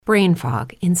Brain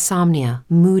fog, insomnia,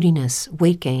 moodiness,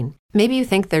 weight gain. Maybe you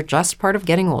think they're just part of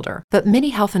getting older, but MIDI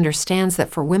Health understands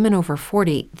that for women over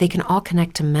 40, they can all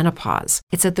connect to menopause.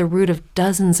 It's at the root of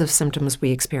dozens of symptoms we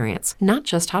experience, not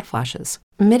just hot flashes.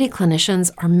 MIDI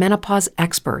clinicians are menopause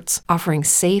experts, offering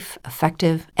safe,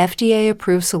 effective,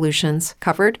 FDA-approved solutions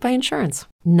covered by insurance.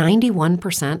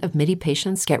 91% of MIDI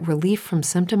patients get relief from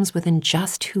symptoms within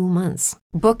just 2 months.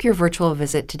 Book your virtual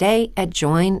visit today at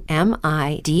joinmidi.com.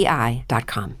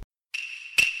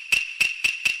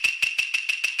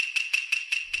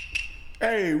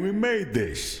 Hey, we made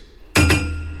this. After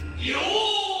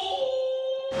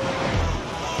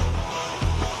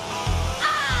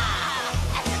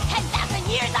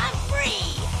 10,000 years, I'm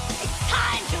free! It's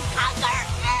time to conquer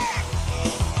Earth!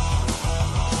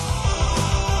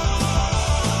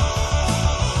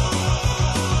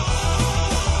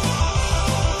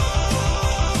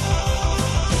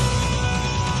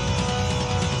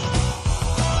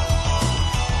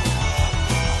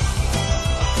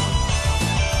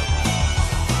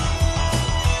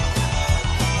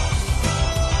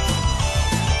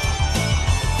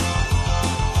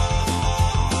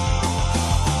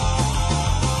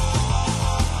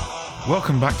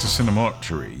 Welcome back to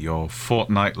Cinemortuary, your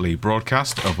fortnightly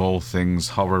broadcast of all things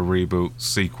horror reboot,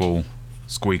 sequel,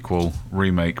 squeakquel,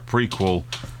 remake, prequel,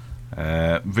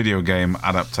 video game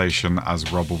adaptation,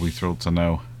 as Rob will be thrilled to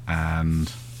know,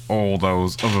 and all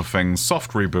those other things.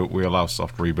 Soft reboot, we allow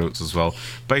soft reboots as well.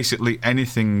 Basically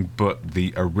anything but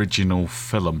the original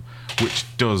film, which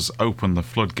does open the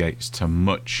floodgates to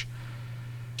much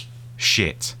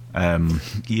shit.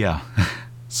 Yeah.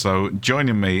 So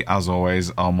joining me, as always,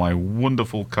 are my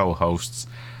wonderful co-hosts.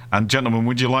 And gentlemen,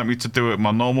 would you like me to do it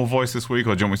my normal voice this week,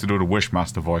 or do you want me to do the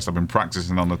Wishmaster voice? I've been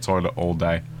practicing on the toilet all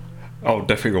day. Oh,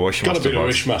 definitely the Wishmaster Gotta be the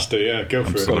voice. Wishmaster, yeah, go for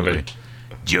Absolutely. it.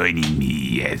 Joining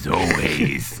me, as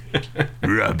always,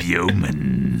 Rob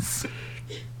Yeomans.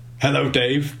 Hello,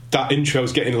 Dave. That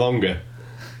intro's getting longer.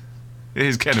 It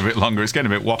is getting a bit longer. It's getting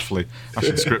a bit waffly. I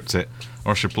should script it,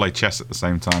 or I should play chess at the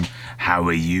same time. How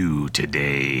are you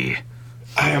today?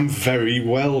 I am very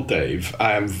well, Dave.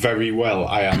 I am very well.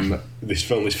 This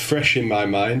film is fresh in my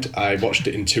mind. I watched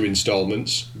it in 2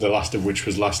 installments, the last of which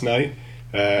was last night,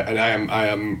 and I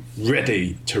am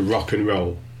ready to rock and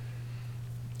roll.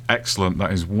 Excellent.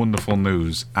 That is wonderful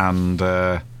news. And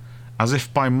as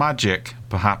if by magic,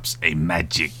 perhaps A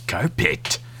magic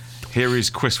carpet. here is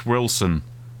Chris Wilson,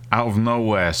 out of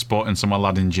nowhere, sporting some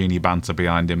Aladdin Genie banter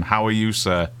behind him. How are you,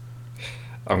 sir?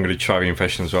 I'm going to try the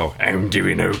impression as well. I'm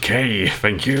doing okay,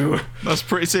 thank you. That's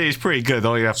pretty. See, it's pretty good.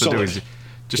 All you have to do is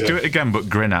just do it again, but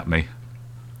grin at me.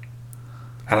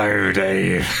 Hello,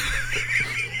 Dave.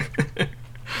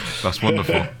 That's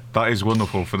wonderful. That is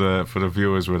wonderful for the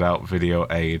viewers without video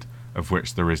aid, of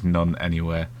which there is none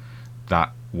anywhere.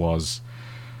 That was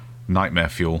nightmare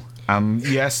fuel. And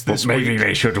yes, this But maybe week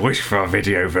they should wish for a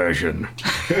video version.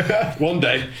 One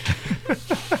day.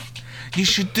 You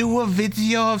should do a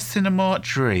video of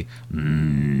Cinemortuary.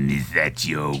 Is that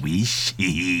your wish?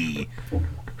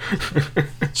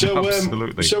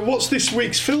 Absolutely. So what's this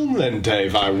week's film then,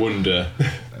 Dave, I wonder?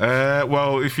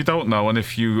 Well, if you don't know, and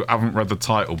if you haven't read the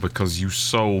title because you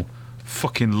so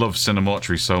fucking love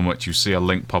Cinemortuary so much you see a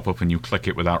link pop up and you click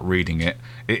it without reading it,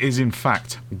 it is in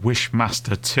fact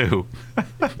Wishmaster 2.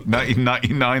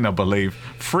 1999, I believe.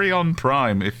 Free on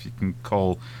Prime, if you can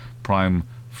call Prime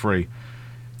free.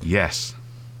 Yes.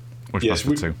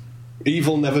 Wishmaster 2.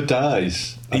 Evil never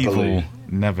dies, I Evil believe.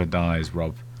 never dies,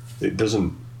 Rob. It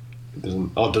doesn't.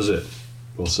 Or does it?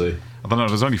 We'll see. I don't know,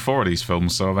 there's only 4 of these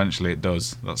films, so eventually it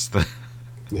does. That's the...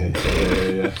 Yeah.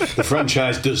 The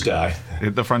franchise does die.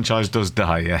 The franchise does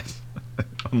die, yes.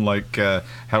 Unlike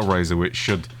Hellraiser, which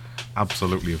should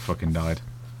absolutely have fucking died.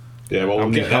 Yeah, well, How we'll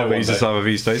many get that one Hellraisers day. are there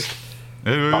these days?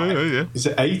 Yeah. Is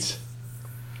it 8?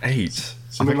 8.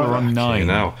 I think we're on 9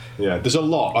 now. Yeah, there's a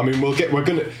lot. I mean, we're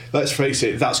gonna. Let's face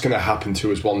it, that's gonna happen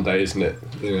to us one day, isn't it?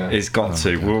 Yeah. It's got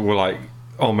to. We're like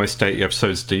almost 80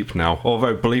 episodes deep now.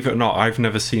 Although, believe it or not, I've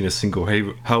never seen a single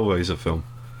Hellraiser film.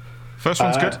 First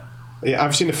one's good. Yeah,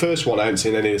 I've seen the first one. I haven't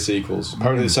seen any of the sequels.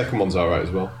 Apparently, the second one's alright as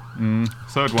well.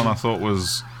 Third one I thought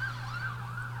was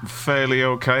fairly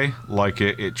okay. Like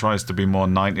it tries to be more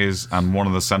 90s, and one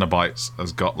of the Cenobites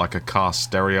has got like a car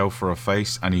stereo for a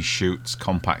face, and he shoots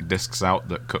compact discs out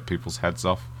that cut people's heads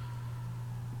off.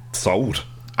 Sold.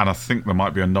 And I think there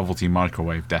might be a novelty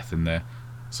microwave death in there.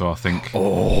 So I think.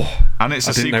 Oh, And it's a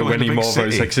I didn't sequel know in the any big more of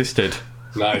those city. existed.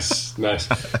 Nice.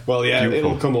 Well, yeah, Beautiful.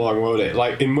 it'll come along, won't it?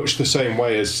 Like, in much the same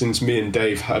way as since me and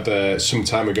Dave had, some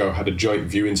time ago, had a joint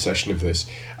viewing session of this,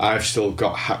 I've still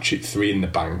got Hatchet 3 in the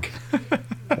bank.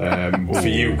 For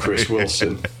you, Chris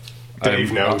Wilson.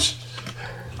 Dave knows.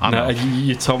 I know. No,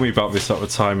 you told me about this at the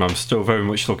time. I'm still very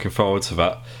much looking forward to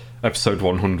that. Episode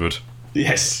 100.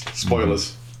 Yes,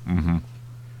 spoilers. Mm-hmm.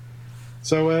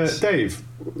 So, Dave,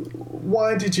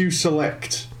 why did you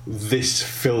select this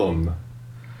film?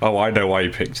 Oh, I know why you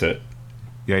picked it.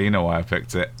 Yeah, you know why I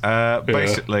picked it.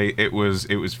 Basically, it was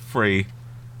free,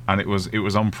 and it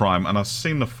was on Prime, and I've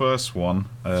seen the first one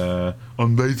on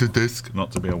Laserdisc.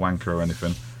 Not to be a wanker or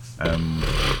anything.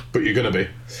 But you're gonna be.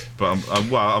 But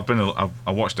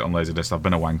I watched it on Laserdisc. I've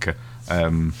been a wanker.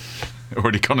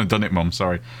 Already gone and done it, Mum.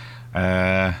 Sorry.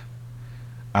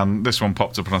 And this one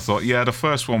popped up, and I thought, yeah, the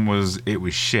first one was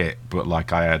shit, but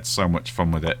like I had so much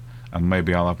fun with it, and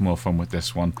maybe I'll have more fun with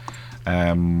this one.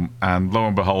 And lo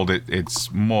and behold, it's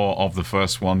more of the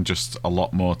first one, just a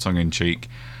lot more tongue in cheek,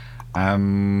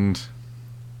 and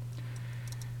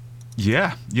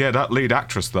yeah, that lead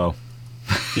actress though.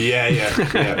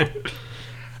 Yeah.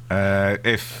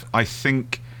 If I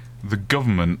think the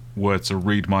government were to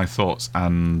read my thoughts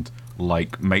and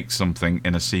like make something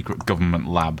in a secret government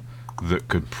lab that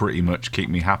could pretty much keep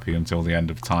me happy until the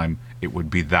end of time, it would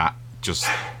be that, just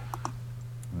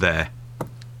there,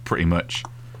 pretty much.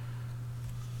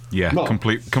 Yeah, Well,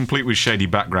 complete with shady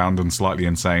background and slightly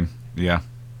insane. Yeah.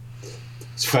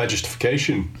 it's a fair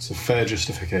justification. It's a fair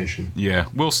justification. Yeah,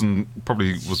 Wilson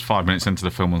probably was 5 minutes into the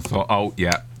film and thought, oh,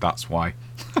 yeah, that's why.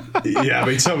 Yeah, I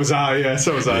mean, so was I. Yeah,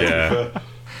 so was I. Yeah.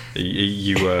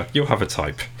 You'll have a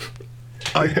type.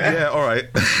 Yeah, all right.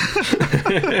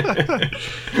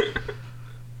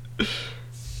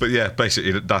 But yeah,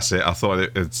 basically that's it. I thought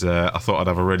I thought I'd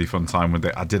have a really fun time with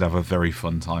it. I did have a very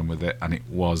fun time with it, and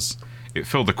it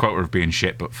filled the quota of being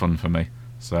shit but fun for me.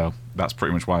 So that's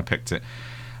pretty much why I picked it.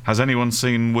 Has anyone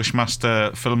seen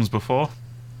Wishmaster films before?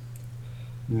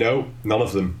 No, none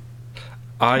of them.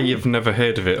 I have never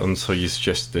heard of it until you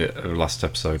suggested it last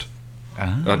episode.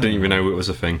 I didn't even know it was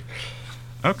a thing.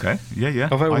 Okay, yeah.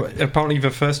 Although apparently the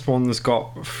first one's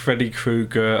got Freddy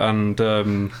Krueger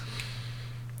and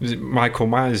is it Michael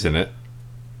Myers in it?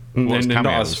 Well, it's Not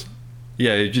cameos.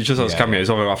 just as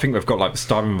cameos. Although I think they've got like the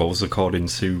starring roles according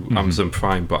to Amazon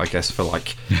Prime, but I guess for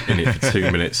like in it for 2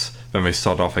 minutes, then they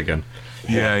sod off again.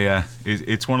 Yeah.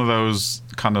 It's one of those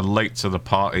kind of late to the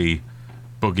party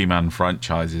boogeyman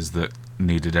franchises that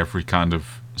needed every kind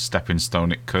of stepping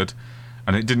stone it could,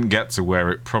 and it didn't get to where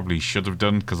it probably should have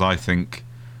done, because I think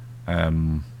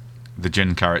the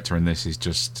Jin character in this is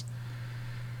just...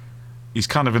 He's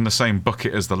kind of in the same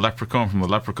bucket as the Leprechaun from the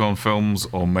Leprechaun films,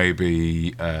 or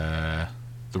maybe the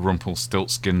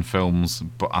Rumpelstiltskin films,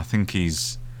 but I think he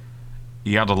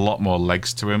had a lot more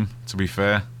legs to him, to be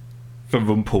fair. The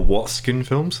Rumpelstiltskin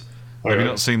films? Have you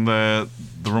not seen the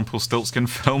Rumpelstiltskin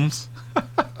films?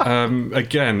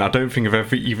 Again, I don't think I've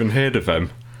ever even heard of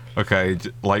them. Okay,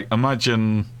 like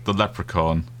imagine the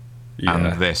Leprechaun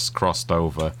and this crossed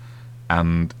over,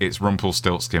 and it's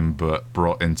Rumpelstiltskin but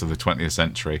brought into the 20th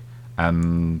century.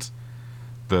 And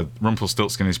the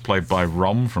Rumpelstiltskin is played by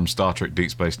Rom from Star Trek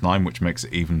Deep Space Nine, which makes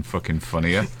it even fucking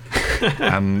funnier.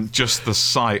 And just the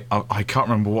sight, I can't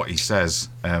remember what he says.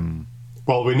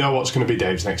 Well, we know what's going to be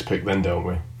Dave's next pick then, don't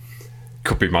we?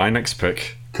 Could be my next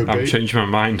pick. Could I'm be. changing my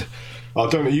mind. Oh,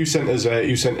 don't know. You sent us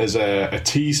a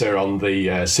teaser on the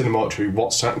Cinematry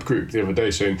WhatsApp group the other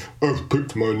day saying, I've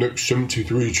picked my next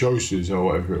 73 choices, or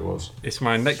whatever it was. It's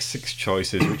my next 6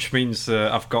 choices, which means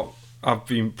I've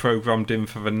been programmed in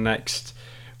for the next,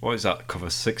 what is that, cover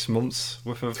 6 months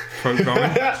worth of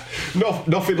programming?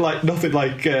 Nothing like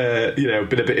been a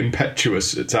bit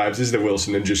impetuous at times, isn't it,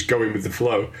 Wilson, and just going with the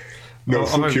flow. No,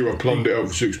 fuck you, I planned it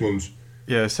over 6 months.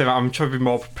 Yeah, so I'm trying to be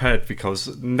more prepared,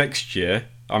 because next year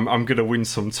I'm going to win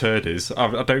some turdies.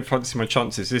 I don't fancy my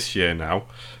chances this year now,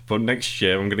 but next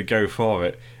year I'm going to go for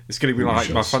it. It's going to be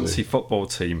like my fantasy football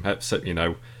team, except,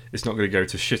 it's not going to go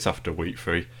to shit after week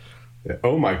 3. Yeah.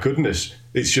 Oh my goodness,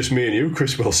 it's just me and you,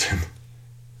 Chris Wilson.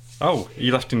 Oh,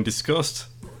 you left in disgust.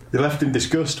 You left in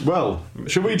disgust. Well,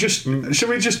 should we just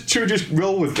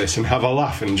roll with this and have a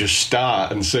laugh and just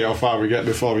start and see how far we get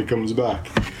before he comes back?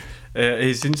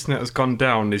 His internet has gone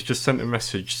down. He's just sent a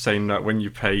message saying that when you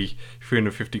pay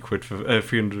 350 quid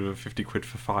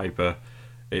for fibre,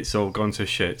 it's all gone to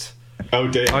shit. Oh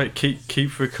dear. Right,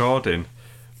 keep recording.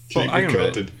 Keep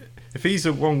recording. If he's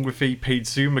the one with the paid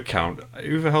Zoom account,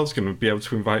 who the hell's going to be able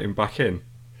to invite him back in?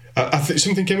 I think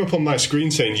something came up on my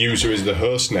screen saying user is the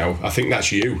host now. I think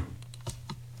that's you.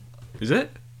 Is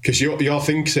it? Because your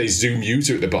thing says Zoom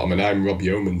user at the bottom, and I'm Rob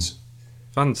Yeomans.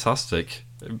 Fantastic.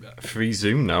 Free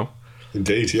Zoom now.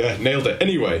 Indeed, yeah, nailed it.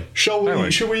 Anyway, should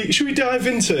we dive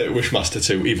into Wishmaster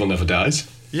 2: Evil Never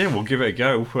Dies? Yeah, we'll give it a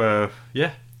go.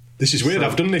 Yeah. This is weird.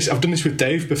 I've done this with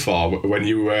Dave before when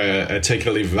you were taking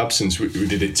a leave of absence. We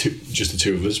did it just the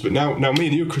two of us. But now me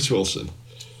and you, Chris Wilson.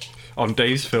 On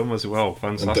Dave's film as well.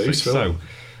 Fantastic. So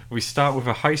we start with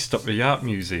a heist at the art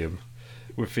museum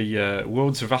with the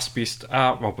world's raspiest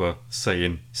art robber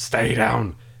saying, "Stay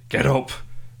down, get up,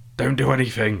 don't do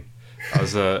anything,"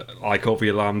 as like all the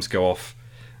alarms go off,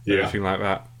 everything like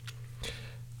that.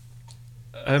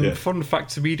 Fun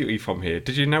fact immediately from here.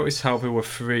 Did you notice how there were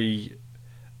 3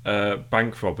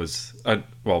 bank robbers, art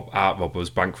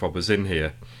robbers, bank robbers in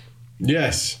here?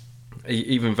 Yes.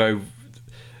 Even though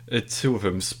 2 of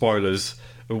them, spoilers,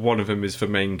 one of them is the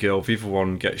main girl, the other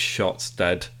one gets shot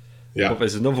dead. Yeah. But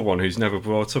there's another one who's never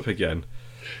brought up again.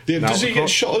 Yeah, does he get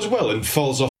shot as well and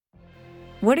falls off?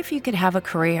 What if you could have a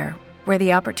career where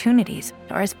the opportunities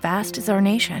are as vast as our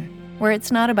nation, where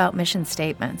it's not about mission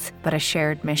statements, but a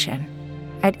shared mission?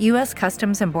 At U.S.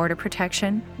 Customs and Border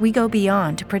Protection, we go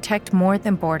beyond to protect more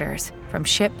than borders. From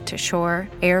ship to shore,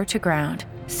 air to ground,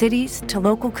 cities to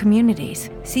local communities,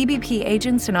 CBP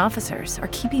agents and officers are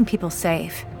keeping people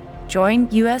safe. Join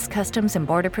U.S. Customs and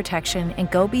Border Protection and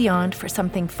go beyond for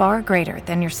something far greater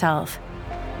than yourself.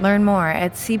 Learn more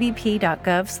at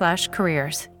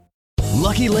cbp.gov/careers.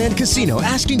 Lucky Land Casino,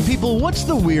 asking people, what's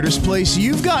the weirdest place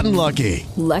you've gotten lucky?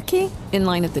 Lucky? In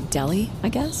line at the deli, I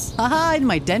guess? Aha, in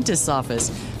my dentist's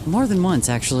office. More than once,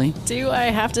 actually. Do I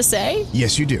have to say?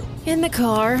 Yes, you do. In the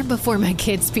car before my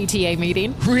kids' PTA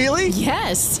meeting. Really?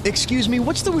 Yes. Excuse me,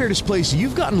 what's the weirdest place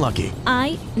you've gotten lucky?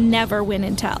 I never win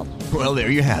and tell. Well, there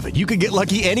you have it. You can get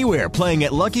lucky anywhere, playing at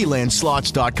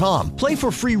LuckyLandSlots.com. Play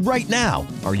for free right now.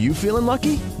 Are you feeling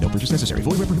lucky? No purchase necessary.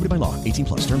 Void where prohibited by law.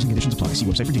 18+. Terms and conditions apply. See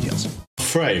website for details.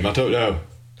 Frame, I don't know.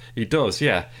 He does,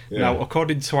 yeah. Now,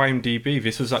 according to IMDb,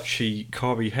 this was actually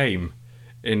Corey Haim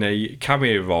in a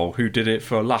cameo role who did it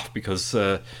for a laugh because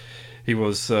he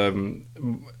was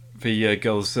the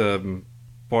girl's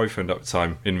boyfriend at the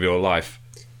time in real life.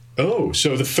 Oh,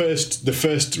 so the first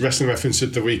wrestling reference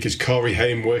of the week is Corey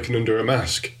Haim working under a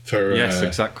mask for yes,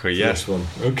 exactly. Yes, one.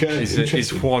 Okay,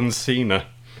 he's Juan Cena.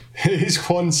 He's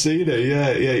Juan Cena.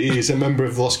 Yeah. He's a member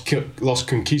of Los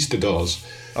Conquistadors.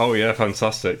 Oh yeah,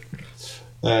 fantastic.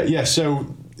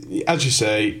 So as you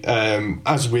say,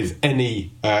 as with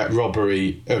any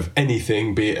robbery of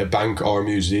anything, be it a bank or a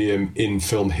museum in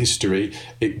film history,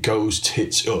 it goes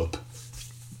tits up.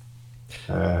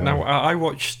 Now, I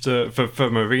watched the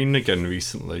Marine again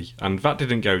recently, and that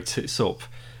didn't go tits up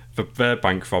for their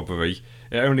bank robbery.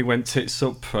 It only went tits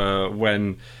up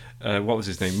when, what was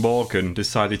his name, Morgan,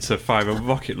 decided to fire a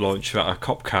rocket launcher at a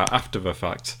cop car after the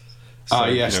fact. So,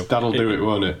 yes, that'll do it,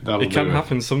 won't it? It can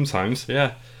happen sometimes,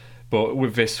 yeah. But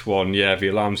with this one, the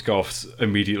alarms go off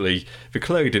immediately. They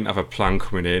clearly didn't have a plan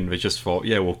coming in. They just thought,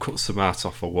 we'll cut some art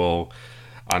off a wall.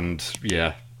 And,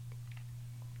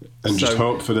 And just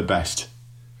hope for the best.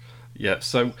 Yeah,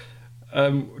 so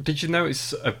did you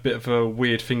notice a bit of a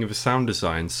weird thing with the sound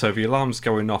design? So the alarm's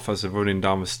going off as they're running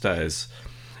down the stairs,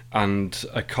 and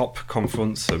a cop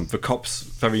confronts them. The cop's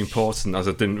very important, as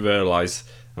I didn't realise,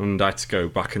 and I had to go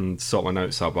back and sort my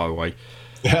notes out, by the way.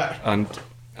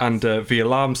 And the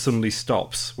alarm suddenly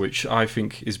stops, which I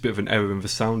think is a bit of an error in the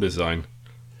sound design.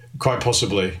 Quite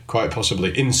possibly.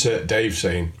 Insert Dave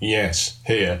saying, yes,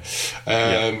 here.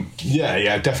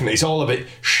 Yeah, definitely. It's all a bit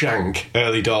shank,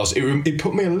 early doors. It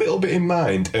put me a little bit in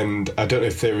mind, and I don't know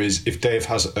if Dave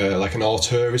has like an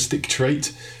auteuristic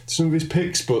trait to some of his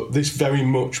picks, but this very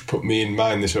much put me in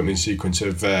mind, this opening sequence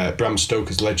of Bram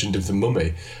Stoker's Legend of the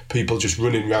Mummy. People just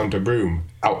running around a room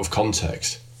out of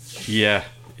context. Yeah.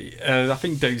 I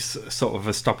think Dave's sort of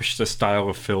established a style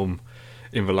of film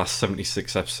in the last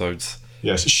 76 episodes.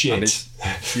 Yes, shit. It's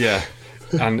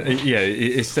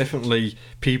definitely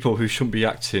people who shouldn't be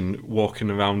acting, walking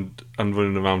around and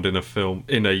running around in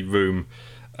a room,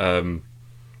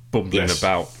 bumbling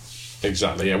about.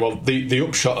 Exactly, yeah. Well, the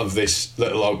upshot of this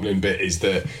little opening bit is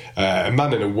that a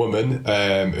man and a woman,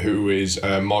 who is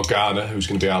Morgana, who's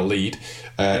going to be our lead,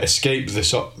 escape the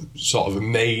sort of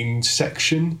main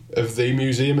section of the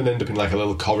museum and end up in like a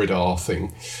little corridor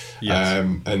thing. Yes.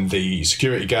 And the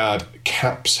security guard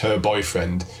caps her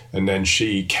boyfriend, and then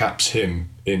she caps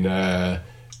him in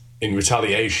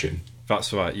retaliation.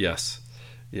 That's right. Yes.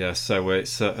 Yeah. So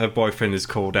it's her boyfriend is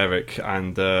called Eric,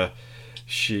 and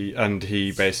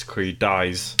he basically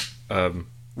dies.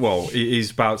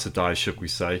 He's about to die, should we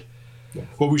say?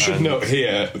 Well, we should note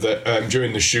here that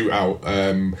during the shootout,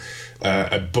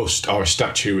 a bust or a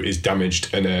statue is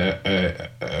damaged, and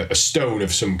a stone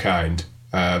of some kind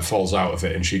falls out of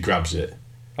it, and she grabs it.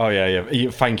 Oh yeah.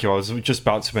 Thank you. I was just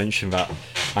about to mention that,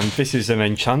 and this is an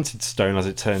enchanted stone, as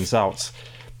it turns out,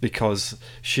 because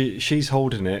she's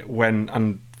holding it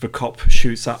and the cop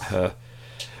shoots at her,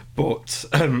 but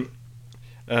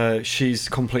she's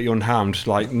completely unharmed.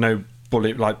 Like no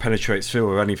bullet like penetrates through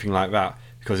or anything like that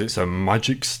because it's a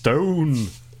magic stone.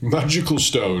 Magical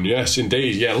stone, yes,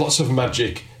 indeed. Yeah, lots of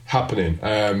magic happening.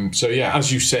 So yeah,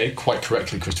 as you say quite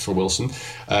correctly, Christopher Wilson,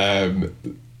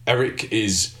 Eric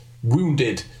is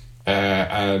wounded,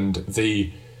 and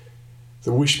the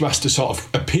Wishmaster sort of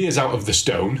appears out of the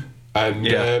stone, and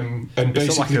basically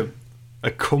it's like a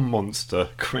cum monster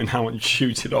coming out and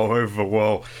shooting all over the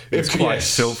wall. It's quite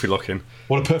filthy looking.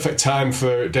 What a perfect time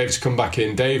for Dave to come back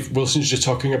in. Dave, Wilson's just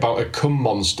talking about a cum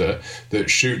monster that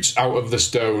shoots out of the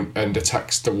stone and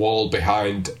attacks the wall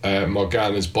behind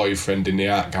Morgana's boyfriend in the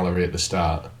art gallery at the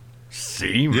start.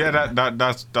 Seaman.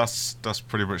 Yeah, that's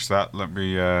pretty much that. Let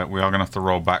me. We are gonna have to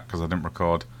roll back because I didn't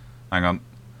record. Hang on.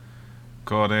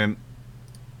 Record in.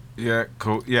 Yeah,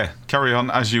 cool. Yeah, carry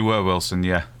on as you were, Wilson.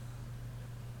 Yeah.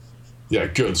 Yeah,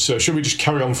 good. So should we just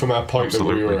carry on from our point that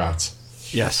we were at?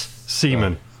 Yes,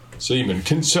 Seaman. Seaman.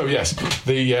 So yes,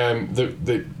 the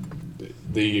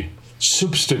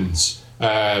substance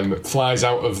flies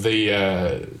out of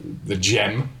the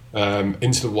gem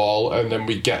into the wall, and then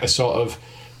we get a sort of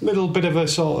little bit of a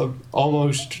sort of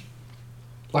almost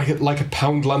like a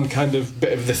Poundland kind of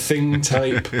bit of the Thing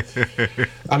type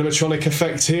animatronic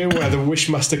effect here, where the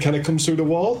Wishmaster kind of comes through the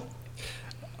wall.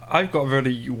 I've got a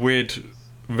really weird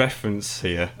reference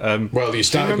here. Well, you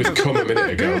started with cum a minute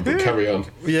ago, but carry on.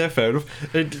 Yeah, fair enough.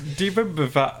 Do you remember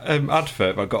that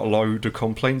advert I got a load of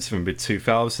complaints from in the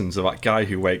mid-2000s of that guy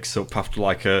who wakes up after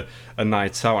like a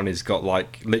night out and he's got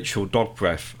like literal dog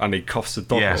breath and he coughs the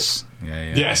dog up?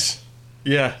 Yeah. Yes.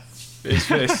 Yeah, it's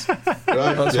this. Right,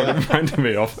 that's what it reminded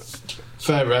me of.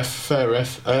 Fair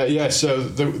ref. Yeah, so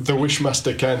the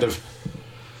Wishmaster kind of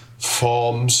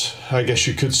forms, I guess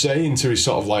you could say, into his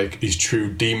sort of like his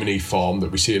true demon-y form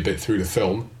that we see a bit through the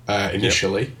film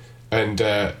initially, and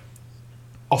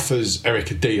offers Eric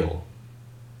a deal.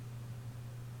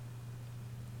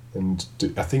 And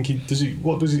I think he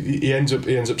ends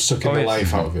up sucking the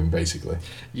life out of him, basically.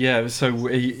 Yeah, so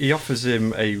he offers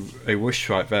him a wish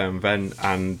right there and then,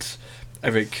 and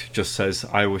Eric just says,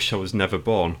 "I wish I was never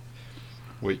born,"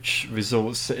 which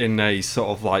results in a sort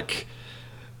of like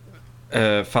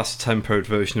fast-tempoed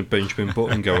version of Benjamin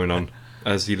Button going on,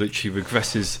 as he literally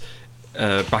regresses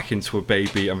back into a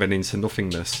baby and then into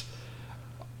nothingness.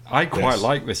 I quite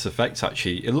like this effect,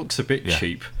 actually. It looks a bit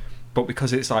cheap, but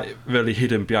because it's like really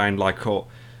hidden behind like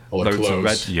loads of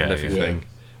red and everything,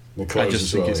 I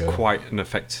just think it's quite an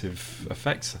effective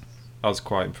effect. I was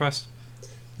quite impressed.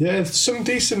 Yeah, some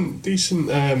decent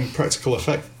practical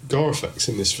gore effects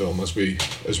in this film, as we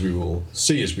will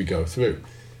see as we go through.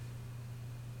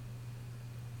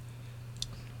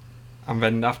 And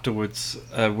then afterwards,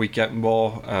 we get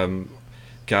more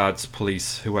guards,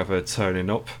 police, whoever turning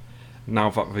up.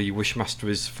 Now that the Wishmaster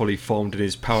is fully formed in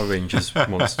his Power Rangers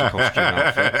monster costume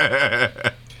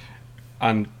outfit,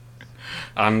 and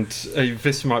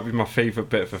this might be my favourite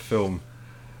bit of the film,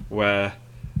 where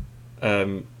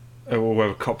a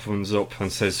cop runs up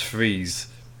and says "freeze."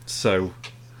 So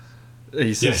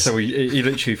he says, so he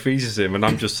literally freezes him, and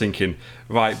I'm just thinking,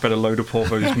 right, better load up all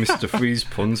those Mr. Freeze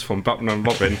puns from Batman and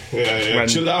Robin.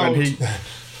 Chill out.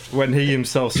 When he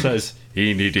himself says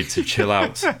he needed to chill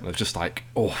out, I'm just like,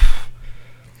 oh.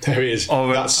 There he is.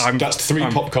 Oh, that's 3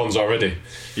 popcorns already.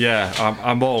 Yeah,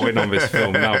 I'm all in on this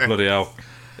film now. Bloody hell,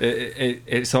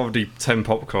 it's already 10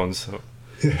 popcorns.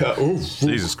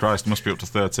 Jesus Christ, must be up to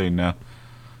 13 now.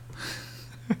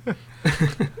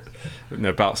 No,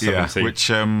 about 17. Yeah, which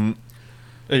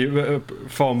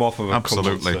far more of a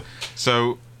absolutely.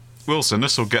 So, Wilson,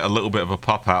 this will get a little bit of a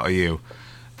pop out of you.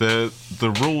 The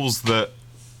rules that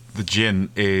the Djinn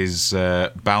is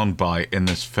bound by in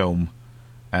this film.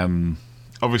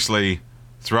 Obviously,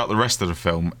 throughout the rest of the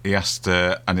film, he has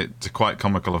to, and it's a quite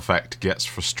comical effect, gets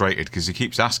frustrated because he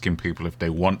keeps asking people if they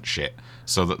want shit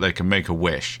so that they can make a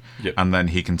wish, and then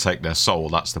he can take their soul.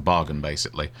 That's the bargain,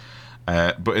 basically.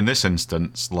 But in this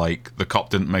instance, like, the cop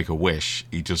didn't make a wish,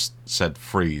 he just said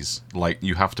freeze. Like,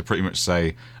 you have to pretty much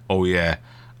say, oh yeah,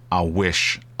 I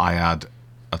wish I had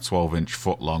a 12-inch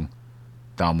footlong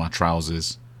down my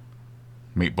trousers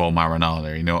meatball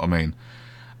marinara, you know what I mean?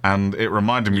 And it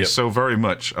reminded me so very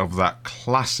much of that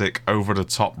classic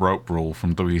over-the-top rope rule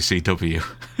from WCW.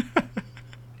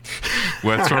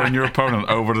 Where throwing your opponent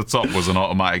over the top was an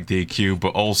automatic DQ, but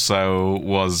also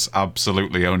was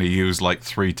absolutely only used like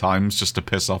 3 times just to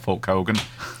piss off Hulk Hogan.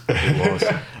 It was.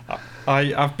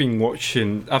 I've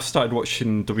started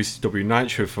watching WCW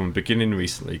Nitro from the beginning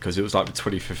recently because it was like the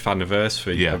 25th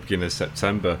anniversary at the beginning of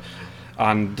September.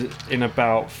 And in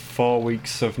about 4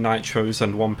 weeks of Nitros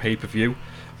and 1 pay-per-view,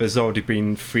 there's already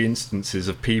been 3 instances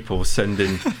of people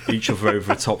sending each other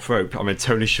over a top rope. I mean,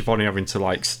 Tony Schiavone having to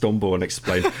like stumble and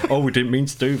explain, "Oh, we didn't mean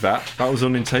to do that. That was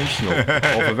unintentional."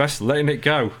 Or the rest letting it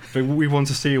go. But we want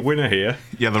to see a winner here.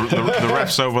 Yeah, the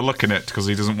ref's overlooking it because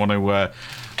he doesn't want to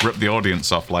rip the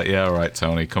audience off. Like, yeah, all right,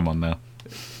 Tony, come on now.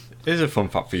 Here's a fun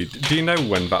fact for you. Do you know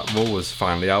when that rule was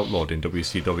finally outlawed in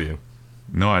WCW?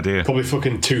 No idea. Probably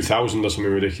fucking 2000 or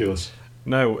something ridiculous.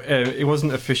 No, it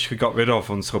wasn't officially got rid of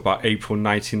until about April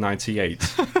 1998.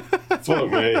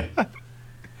 Fuck me.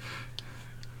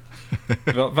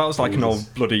 That was like an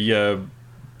old bloody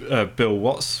Bill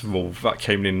Watts rule that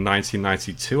came in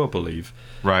 1992, I believe.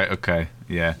 Right, okay,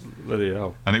 yeah. Bloody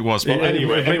hell. And it was...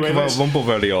 Anyway, Rumble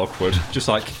really awkward. Just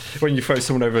like when you throw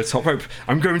someone over the top rope,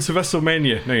 "I'm going to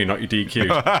WrestleMania." No, you're not, you're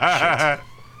DQ'd.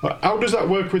 How does that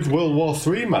work with World War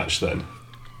III match then?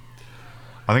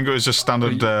 I think it was just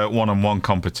standard one-on-one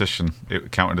competition.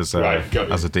 It counted as a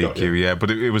DQ, yeah. But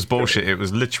it was bullshit. It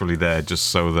was literally there just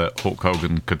so that Hulk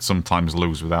Hogan could sometimes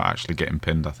lose without actually getting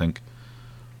pinned, I think.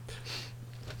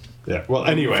 Yeah. Well,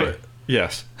 anyway.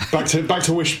 Yes. Back to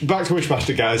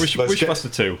Wishmaster, guys.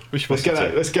 Wishmaster 2.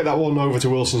 Let's get that one over to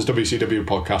Wilson's WCW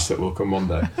podcast that will come one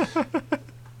day.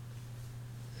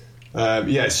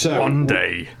 So one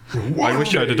day. I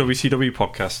wish I had a WCW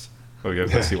podcast. There we go.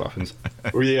 Let's see what happens.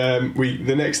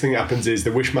 The next thing that happens is the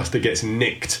Wishmaster gets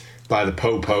nicked by the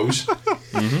Popos,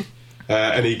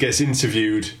 and he gets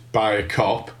interviewed by a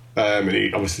cop, and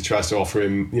he obviously tries to offer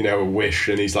him, a wish,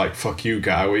 and he's like, "Fuck you,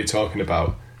 guy. What are you talking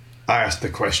about? I asked the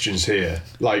questions here."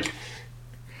 Like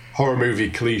horror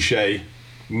movie cliche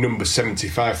number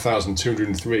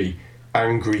 75,203.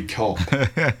 Angry cop.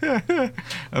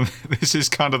 And this is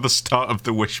kind of the start of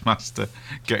the Wishmaster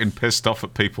getting pissed off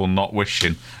at people not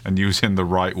wishing and using the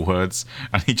right words,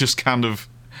 and he just kind of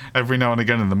every now and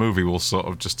again in the movie will sort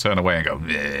of just turn away and go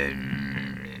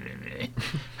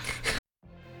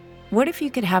What if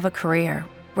you could have a career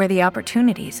where the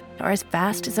opportunities are as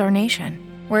vast as our nation,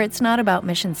 where it's not about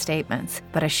mission statements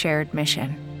but a shared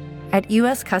mission? At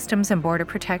U.S. Customs and Border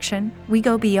Protection, we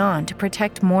go beyond to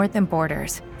protect more than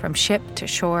borders. From ship to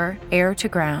shore, air to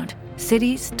ground,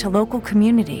 cities to local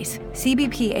communities,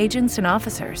 CBP agents and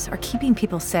officers are keeping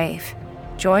people safe.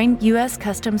 Join U.S.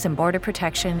 Customs and Border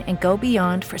Protection and go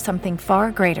beyond for something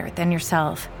far greater than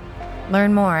yourself.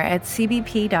 Learn more at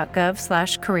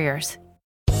cbp.gov/careers.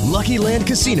 Lucky Land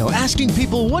Casino, asking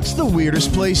people, what's the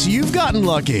weirdest place you've gotten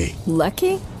lucky?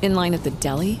 Lucky? In line at the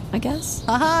deli, I guess?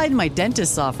 Aha, in my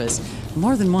dentist's office.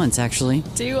 More than once, actually.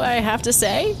 Do I have to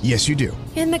say? Yes, you do.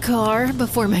 In the car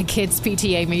before my kids'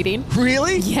 PTA meeting.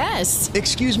 Really? Yes.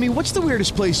 Excuse me, what's the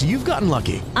weirdest place you've gotten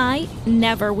lucky? I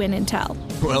never win and tell.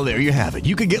 Well, there you have it.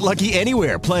 You can get lucky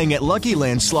anywhere, playing at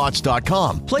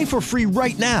LuckyLandSlots.com. Play for free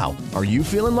right now. Are you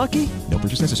feeling lucky? No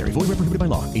purchase necessary. Void where prohibited by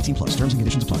law. 18 plus. Terms and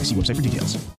conditions apply. See website for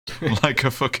details. Like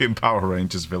a fucking Power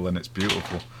Rangers villain. It's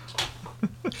beautiful.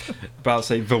 About to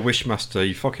say, the Wishmaster,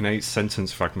 you fucking hate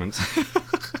sentence fragments.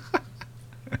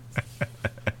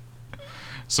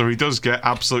 So he does get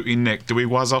absolutely nicked. Do we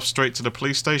waz off straight to the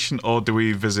police station, or do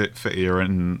we visit Fitia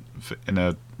in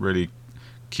a really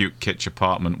cute kitsch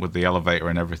apartment with the elevator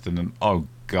and everything? And oh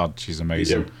god, she's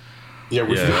amazing. Yeah,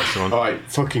 that's the one. All right,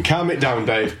 fucking calm it down,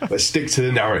 Dave. Let's stick to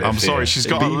the narrative. I'm sorry, here. she's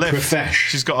got a lift. Profesh.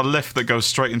 She's got a lift that goes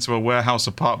straight into a warehouse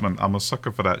apartment. I'm a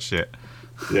sucker for that shit.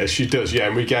 Yeah, she does. Yeah,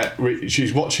 and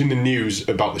she's watching the news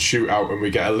about the shootout, and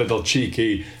we get a little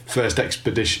cheeky first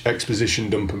exposition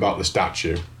dump about the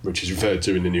statue, which is referred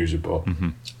to in the news report. Mm-hmm.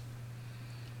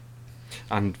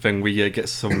 And then we get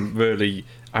some really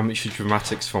amateur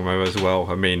dramatics from her as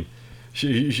well. I mean,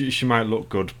 she might look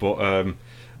good, but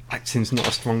acting's not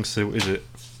a strong suit, is it?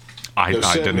 I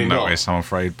didn't notice, I'm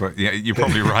afraid, but yeah, you're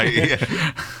probably right.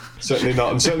 Yeah. Certainly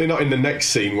not, and certainly not in the next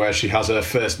scene where she has her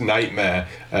first nightmare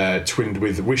twinned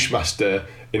with Wishmaster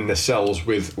in the cells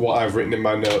with what I've written in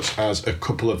my notes as a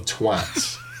couple of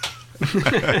twats. And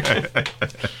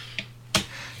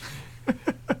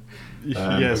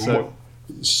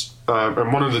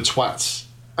one of the twats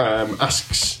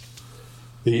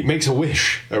he makes a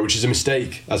wish, which is a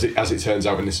mistake, as it turns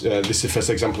out. And this is the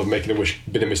first example of making a wish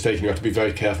being a mistake, and you have to be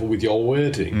very careful with your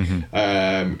wording.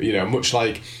 Mm-hmm. Much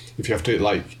like if you have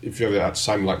to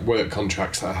sign like work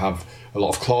contracts that have a lot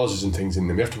of clauses and things in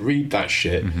them, you have to read that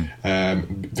shit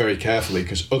very carefully,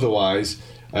 because otherwise,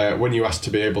 when you ask to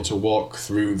be able to walk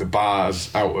through the bars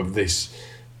out of this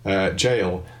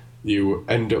jail, you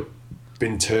end up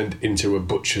being turned into a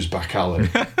butcher's back alley.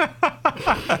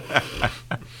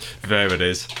 There it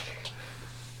is.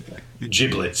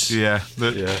 Giblets. Yeah.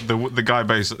 The guy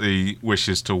basically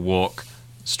wishes to walk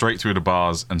straight through the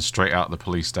bars and straight out the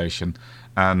police station,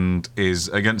 and is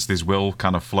against his will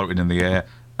kind of floating in the air,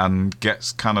 and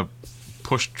gets kind of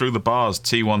pushed through the bars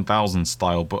T1000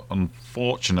 style, but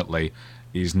unfortunately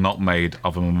he's not made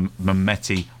of a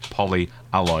Mehmeti poly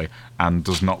alloy and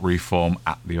does not reform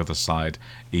at the other side.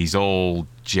 He's all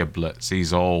giblets.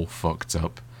 He's all fucked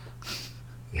up.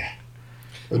 Yeah,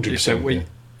 100%.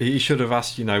 He should have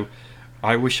asked,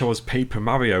 I wish I was Paper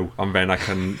Mario, and then I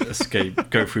can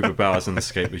go through the bars and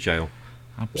escape the jail.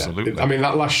 Absolutely. Yeah. I mean,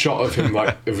 that last shot of him,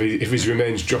 like, if his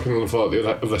remains dropping on the floor at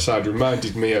the other side,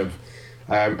 reminded me of,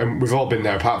 and we've all been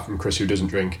there, apart from Chris, who doesn't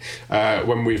drink,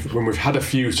 when we've had a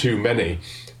few too many,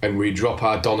 and we drop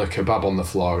our doner kebab on the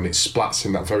floor, and it splats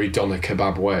in that very doner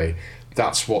kebab way.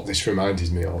 That's what this reminds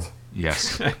me of.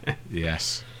 Yes.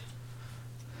 Yes.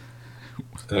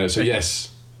 So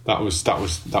yes, that was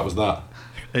that.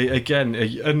 Again,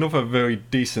 another very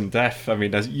decent death. I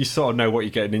mean, you sort of know what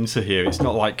you're getting into here. It's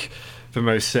not like the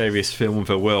most serious film of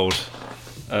the world,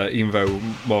 even though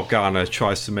Morgana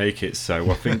tries to make it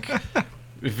so. I think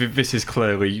this is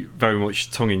clearly very much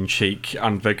tongue-in-cheek,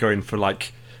 and they're going for,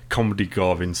 like, comedy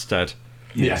gore instead.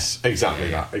 Yes, exactly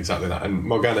that. And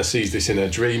Morgana sees this in her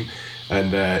dream,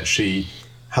 and she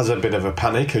has a bit of a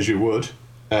panic, as you would,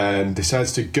 and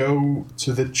decides to go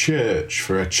to the church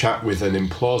for a chat with an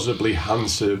implausibly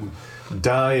handsome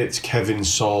Diet Kevin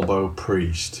Sorbo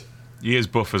priest. He is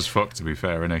buff as fuck, to be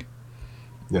fair, isn't he?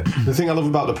 Yeah. The thing I love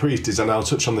about the priest is, and I'll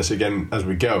touch on this again as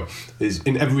we go, is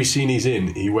in every scene he's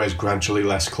in, he wears gradually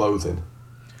less clothing.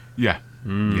 Yeah.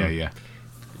 Yeah.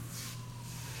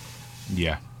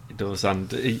 He does,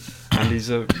 and he's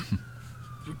a...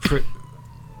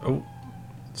 Oh,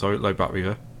 sorry, low battery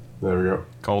there. There we go.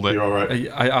 Called it. You're all right.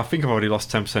 I think I've already lost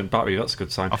 10% battery. That's a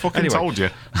good sign. I fucking told you.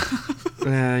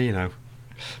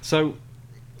 So,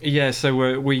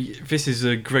 this is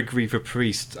Gregory the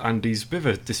priest, and he's a bit of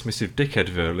a dismissive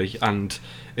dickhead, really, and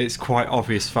it's quite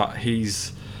obvious that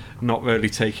he's not really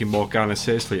taking Morgana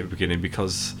seriously at the beginning,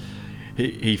 because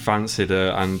he fancied her,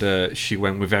 and she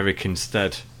went with Eric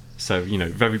instead. So,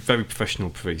 very, very professional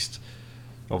priest.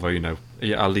 Although,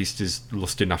 at least is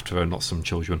lusting after her, not some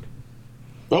children.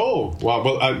 Oh,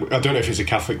 well, I don't know if he's a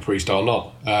Catholic priest or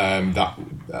not. I'm They're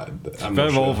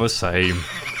not sure. all the same.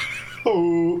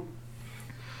 Oh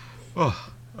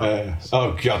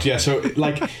god, yeah. So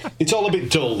it's all a bit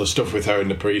dull, the stuff with her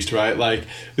and the priest, right? Like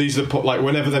these are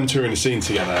whenever them two are in a scene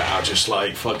together, I just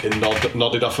fucking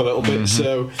nodded off a little bit.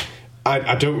 So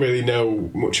I don't really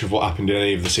know much of what happened in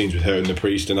any of the scenes with her and the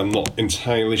priest, and I'm not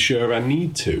entirely sure I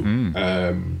need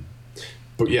to.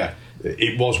 But yeah,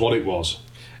 it was what it was.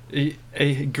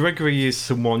 Gregory is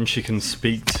someone she can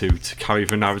speak to carry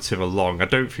the narrative along. I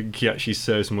don't think he actually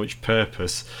serves much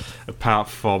purpose apart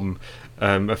from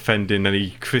offending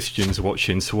any Christians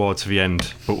watching towards the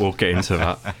end, but we'll get into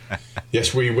that.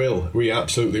 Yes, we will. We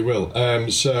absolutely will.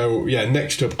 So, yeah,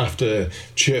 next up after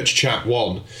Church Chat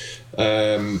 1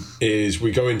 is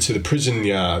we go into the prison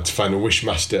yard to find a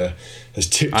Wishmaster has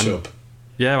tipped up.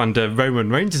 Yeah, and Roman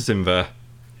Reigns is in there.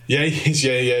 Yeah, he is.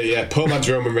 Yeah. Poor man's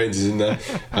Roman Reigns is in there.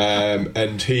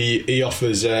 And he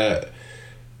offers a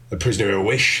prisoner a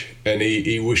wish, and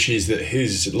he wishes that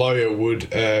his lawyer would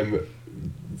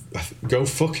go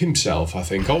fuck himself, I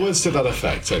think, or words to that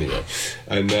effect, anyway.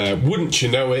 And wouldn't you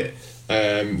know it,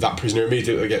 that prisoner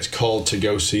immediately gets called to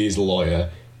go see his lawyer,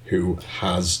 who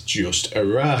has just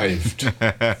arrived.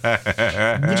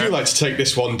 Would you like to take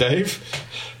this one, Dave?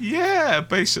 Yeah,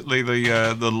 basically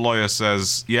the lawyer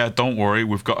says, yeah, don't worry,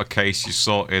 we've got a case, you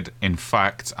sorted. In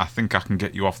fact, I think I can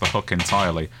get you off the hook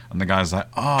entirely. And the guy's like,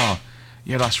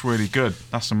 yeah, that's really good,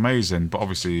 that's amazing. But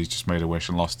obviously he's just made a wish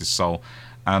and lost his soul.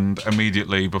 And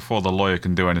immediately, before the lawyer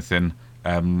can do anything,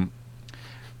 kind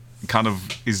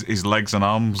of his legs and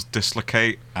arms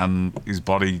dislocate, and his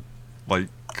body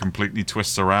completely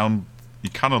twists around. He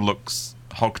kind of looks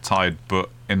hogtied, but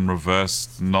in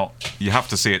reverse. You have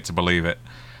to see it to believe it.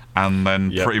 And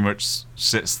then pretty much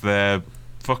sits there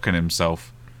fucking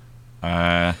himself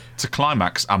to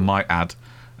climax, I might add.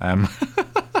 And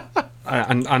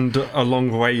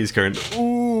along the way he's going,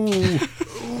 ooh.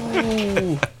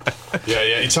 Yeah,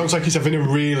 it sounds like he's having a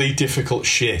really difficult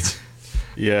shit.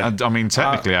 Yeah. And, I mean,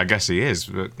 technically, I guess he is,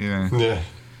 but, Yeah.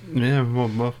 Yeah,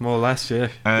 more or less, yeah.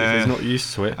 If he's not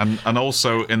used to it. And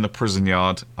also in the prison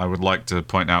yard, I would like to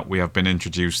point out we have been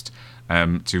introduced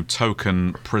to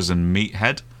token prison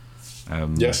meathead.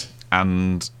 Yes.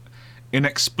 And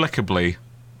inexplicably,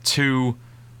 two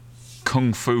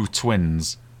kung fu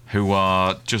twins who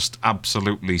are just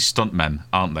absolutely stuntmen,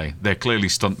 aren't they? They're clearly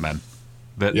stuntmen.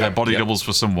 They're body doubles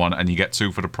for someone, and you get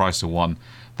 2 for the price of 1.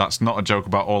 That's not a joke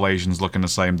about all Asians looking the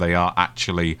same. They are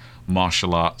actually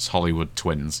martial arts Hollywood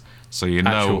twins. So you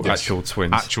know... Actual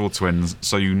twins. Actual twins.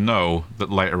 So you know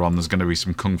that later on there's going to be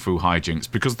some kung fu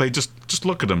hijinks, because they just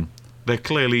look at them. They're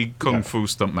clearly kung fu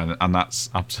stuntmen, and that's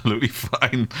absolutely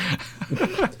fine.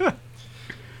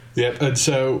 Yeah, and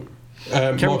so...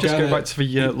 Can we just go back to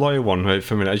the lawyer one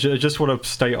for a minute? I just want to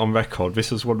state on record,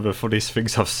 this is one of the funniest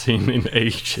things I've seen in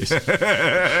ages.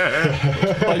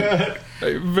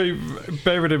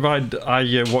 Bearing in mind,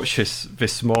 I watched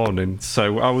this morning,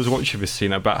 so I was watching this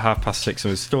scene at about 6:30, and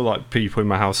there's still like people in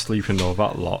my house sleeping and all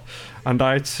that lot, and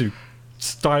I had to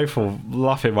stifle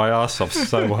laughing my arse off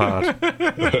so hard.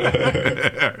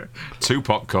 2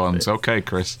 popcorns, okay,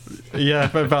 Chris.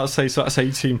 Yeah, I'm about to say, so that's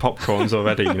 18 popcorns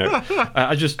already, you know.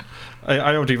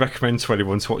 I already recommend to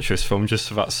anyone to watch this film just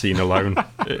for that scene alone.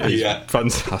 It's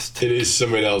fantastic. It is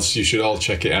something else. You should all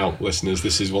check it out, listeners.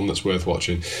 This is one that's worth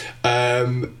watching.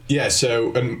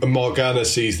 So Morgana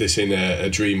sees this in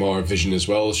a dream or a vision as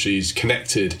well. She's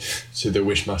connected to the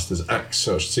Wishmaster's axe,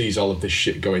 so she sees all of this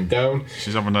shit going down.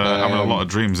 She's having a lot of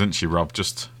dreams, isn't she, Rob?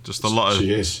 Just a lot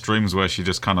of dreams where she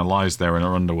just kind of lies there in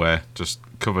her underwear, just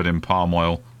covered in palm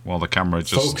oil, while the camera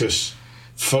just...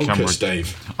 Focus,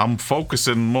 Dave. I'm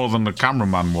focusing more than the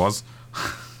cameraman was.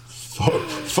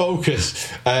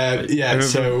 Focus.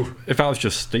 So if that was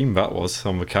just steam, that was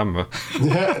on the camera.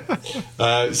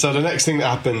 So the next thing that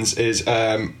happens is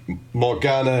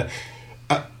Morgana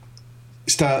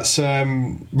starts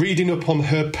reading up on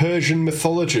her Persian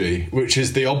mythology, which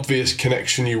is the obvious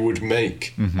connection you would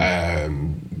make,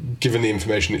 given the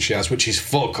information that she has, which is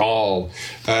fuck all.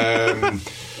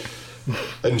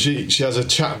 And she has a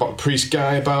chat about Priest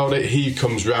Guy about it. He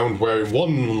comes round wearing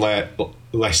one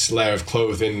less layer of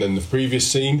clothing than the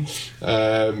previous scene,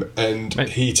 and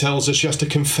he tells her she has to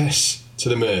confess to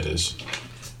the murders.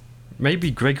 Maybe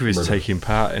Gregory's taking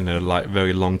part in a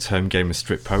very long-term game of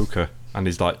strip poker, and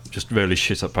he's just really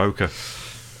shit at poker.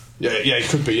 Yeah, it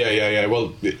could be. Yeah.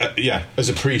 Well, as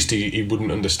a priest, he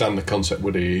wouldn't understand the concept,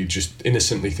 would he? He'd just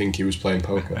innocently think he was playing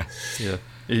poker. Yeah.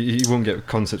 You wouldn't get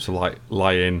concepts of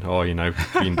lying or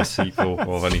being deceitful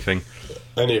or anything.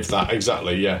 Any of that,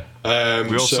 exactly. Yeah.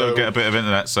 We also get a bit of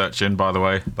internet searching, by the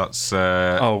way. That's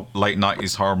late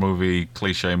 90s horror movie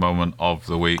cliche moment of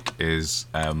the week is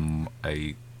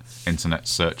a internet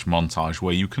search montage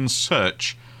where you can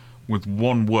search with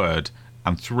one word,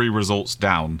 and 3 results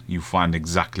down you find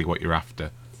exactly what you're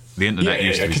after. The internet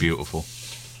used to be beautiful.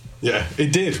 Yeah,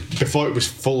 it did. Before it was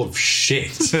full of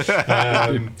shit.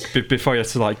 Before you had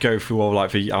to go through all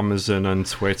the Amazon and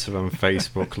Twitter and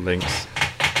Facebook links.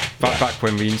 Back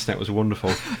when the internet was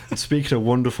wonderful. And speaking of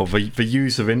wonderful, the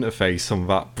user interface on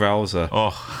that browser.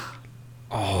 Oh.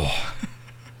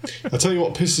 I'll tell you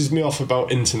what pisses me off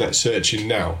about internet searching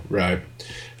now, right?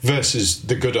 Versus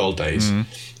the good old days.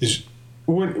 Is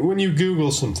when you Google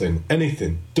something,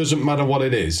 anything, doesn't matter what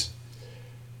it is.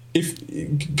 If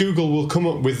Google will come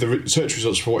up with the search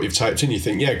results for what you've typed in, you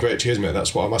think, yeah, great, cheers, mate,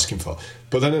 that's what I'm asking for.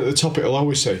 But then at the top it'll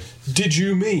always say, did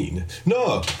you mean?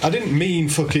 No, I didn't mean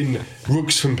fucking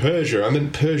rugs from Persia. I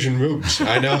meant Persian rugs.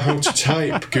 I know how to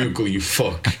type, Google, you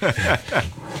fuck.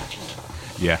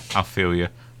 Yeah, I feel you.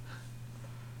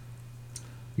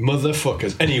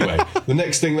 Motherfuckers. Anyway, the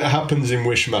next thing that happens in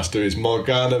Wishmaster is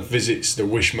Morgana visits the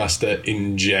Wishmaster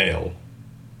in jail.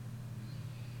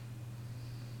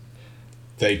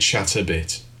 They chat a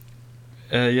bit.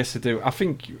 Yes, they do. I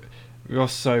think we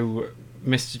also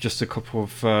missed just a couple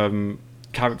of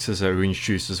characters that were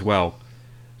introduced as well.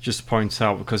 Just to point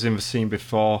out, because in the scene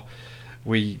before,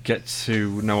 we get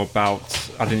to know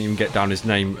about, I didn't even get down his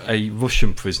name, a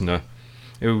Russian prisoner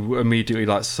who immediately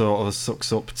sort of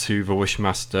sucks up to the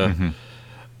Wishmaster.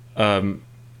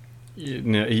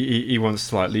 He wants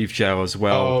to leave jail as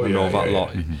well all that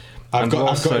lot. I've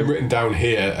got him written down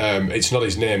here. It's not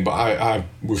his name, but I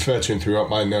refer to him throughout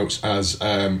my notes as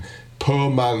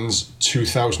Poor Man's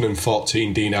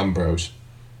 2014 Dean Ambrose.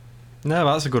 No,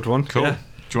 that's a good one. Cool. Yeah.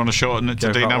 Do you want to shorten it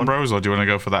to Dean Ambrose, or do you want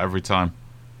to go for that every time?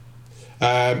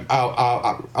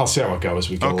 I'll see how I go as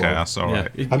we go along. That's all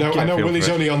right. I know Willie's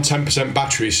only on 10%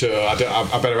 battery, so I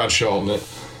better add shorten it.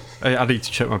 I need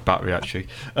to check my battery, actually.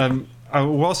 I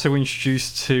was also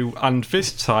introduced to, and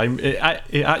this time it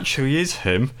actually is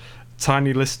him,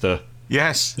 Tiny Lister.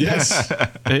 Yes.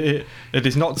 It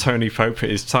is not Tony Pope,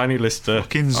 it is Tiny Lister.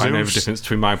 Fucking Zeus. I know the difference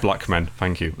between my black men.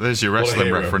 Thank you. There's your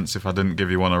wrestling reference if I didn't give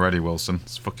you one already, Wilson.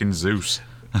 It's fucking Zeus.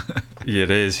 Yeah,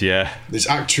 it is, yeah. It's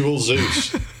actual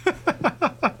Zeus.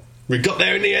 We got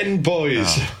there in the end,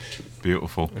 boys.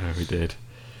 Beautiful. Yeah, we did.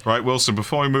 Right, Wilson,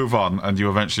 before we move on and you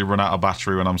eventually run out of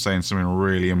battery when I'm saying something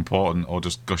really important or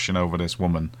just gushing over this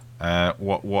woman,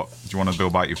 what do you want to do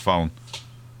about your phone?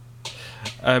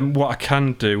 What I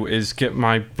can do is get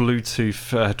my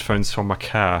Bluetooth headphones from my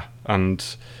car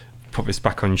and put this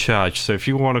back on charge. So if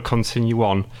you want to continue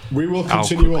on, we will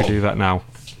continue I'll quickly do that now.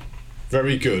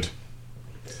 Very good.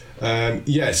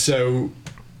 So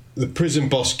the prison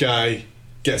boss guy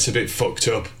gets a bit fucked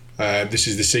up. This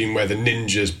is the scene where the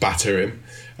ninjas batter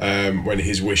him when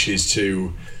his wish is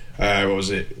to... what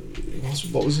was it?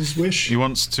 What was his wish? He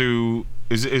wants to...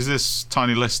 Is this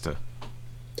Tiny Lister?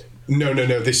 No.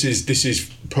 This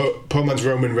is poor man's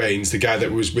Roman Reigns, the guy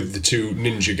that was with the two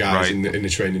ninja guys in the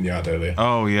training yard earlier.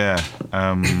 Oh, yeah.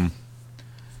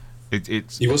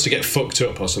 He wants to get fucked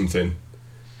up or something,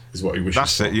 is what he wishes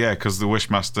That's for. it, yeah, because the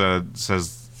Wishmaster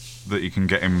says that you can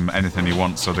get him anything he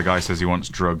wants. So the guy says he wants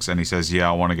drugs, and he says, yeah,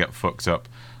 I want to get fucked up.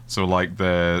 So, like,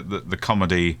 the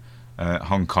comedy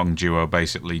Hong Kong duo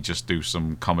basically just do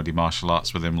some comedy martial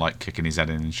arts with him, like kicking his head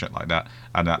in and shit like that.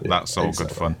 And that's all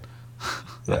good fun.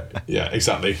 yeah,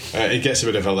 exactly. It gets a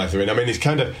bit of a leather in. I mean, he's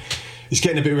getting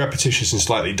a bit repetitious and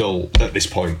slightly dull at this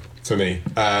point for me.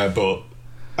 And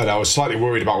I was slightly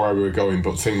worried about where we were going,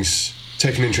 but things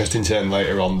take an interesting turn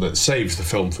later on that saves the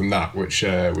film from that, which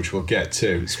we'll get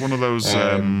to. It's one of those.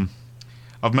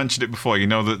 I've mentioned it before. You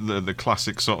know the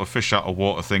classic sort of fish out of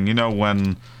water thing. You know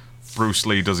when Bruce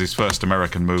Lee does his first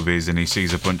American movies and he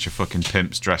sees a bunch of fucking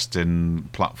pimps dressed in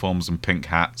platforms and pink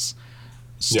hats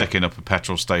sticking up a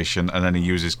petrol station, and then he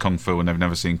uses kung fu, and they've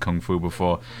never seen kung fu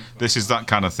before. This is that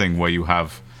kind of thing where you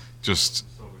have just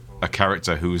a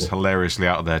character who's hilariously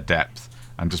out of their depth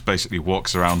and just basically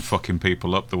walks around fucking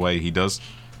people up the way he does.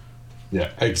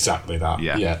 Yeah, exactly that.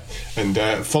 Yeah. And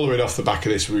following off the back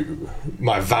of this,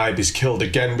 my vibe is killed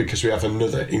again because we have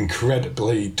another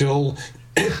incredibly dull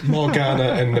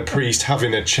Morgana and the priest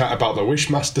having a chat about the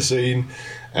Wishmaster scene,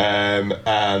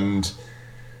 and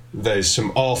there's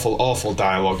some awful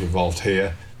dialogue involved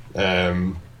here.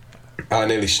 I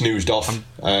nearly snoozed off.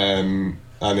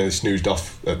 I nearly snoozed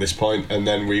off at this point, and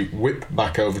then we whip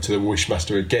back over to the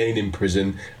Wishmaster again in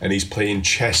prison, and he's playing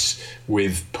chess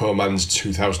with poor man's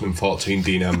 2014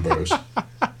 Dean Ambrose.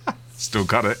 Still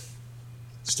got it.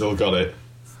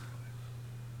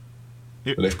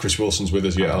 But if Chris Wilson's with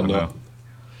us yet or not.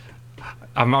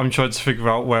 I'm trying to figure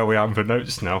out where we are in the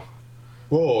notes now.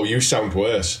 Whoa, you sound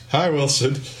worse. Hi,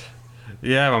 Wilson.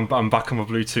 Yeah, I'm back on my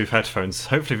Bluetooth headphones.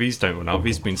 Hopefully these don't run out.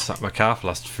 These been sat in my car for the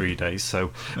last 3 days,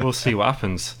 so we'll see what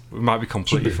happens. We might be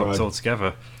completely fucked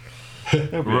altogether.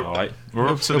 It'll be alright. We're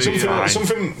up to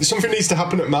something needs to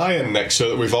happen at my end next, so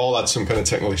that we've all had some kind of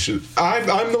technical issue.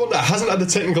 I'm the one that hasn't had a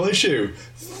technical issue.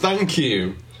 Thank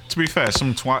you. To be fair,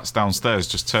 some twats downstairs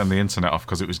just turned the internet off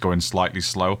because it was going slightly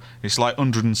slow. It's like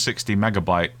 160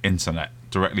 megabyte internet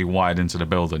directly wired into the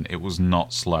building. It was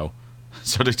not slow.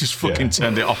 So they just fucking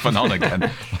turned it off and on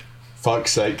again.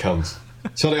 Fuck's sake, cunts.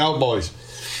 Sort it out, boys.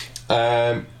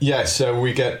 So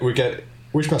we get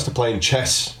Wishmaster playing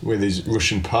chess with his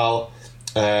Russian pal,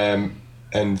 and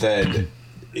then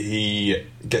he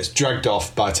gets dragged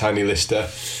off by Tiny Lister,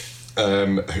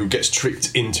 who gets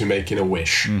tricked into making a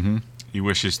wish. Mm-hmm. He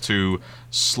wishes to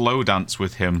slow dance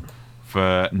with him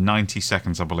for 90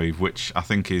 seconds, I believe, which I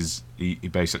think is he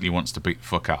basically wants to beat the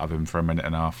fuck out of him for a minute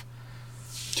and a half.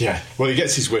 Yeah, well, he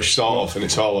gets his wish sort of, and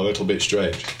it's all a little bit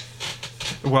strange.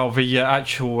 Well, the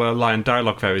actual line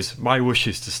dialogue there is, my wish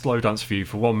is to slow dance for you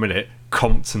for 1 minute,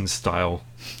 Compton style.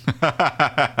 The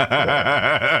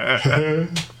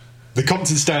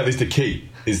Compton style is the key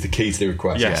to the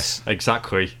request. Yes,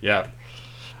 exactly, yeah.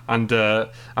 And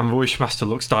the Wishmaster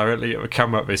looks directly at the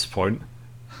camera at this point.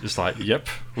 Just like, yep,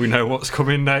 we know what's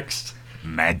coming next.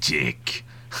 Magic.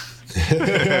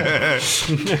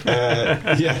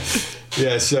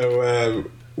 So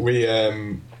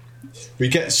we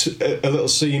get a little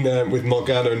scene with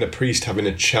Morgana and the priest having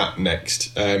a chat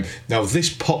next. Now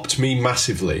this popped me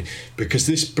massively because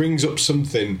this brings up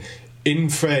something in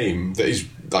frame that is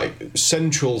like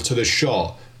central to the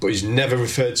shot but is never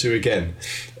referred to again,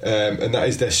 and that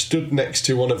is they're stood next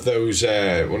to one of those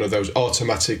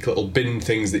automatic little bin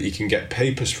things that you can get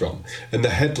papers from, and the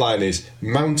headline is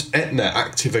Mount Etna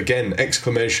active again! ! And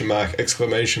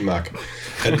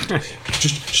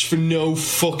just for no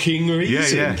fucking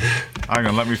reason. Yeah. Hang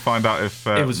on, let me find out if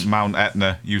Mount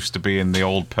Etna used to be in the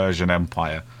old Persian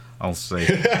Empire. I'll see,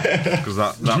 because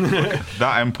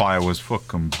that empire was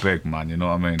fucking big, man. You know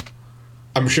what I mean?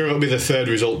 I'm sure it'll be the third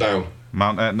result down.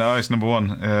 Mount Etna is number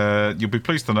one. You'll be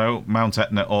pleased to know Mount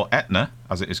Etna, or Etna,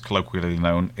 as it is colloquially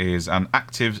known, is an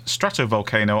active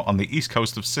stratovolcano on the east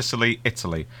coast of Sicily,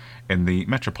 Italy, in the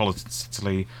metropolitan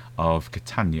city of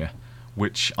Catania,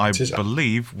 which I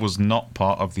believe was not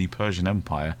part of the Persian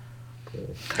Empire.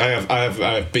 I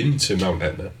have been to Mount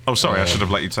Etna. Oh, sorry, I should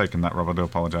have let you take that, Rob. I do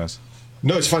apologise.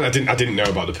 No, it's fine. I didn't know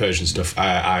about the Persian stuff.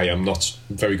 I am not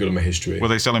very good on my history. Were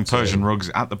they selling Persian rugs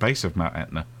at the base of Mount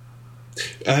Etna?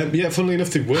 Yeah, funnily enough,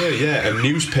 they were. Yeah, and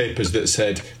newspapers that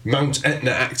said Mount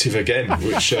Etna active again,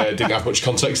 which didn't have much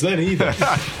context then either.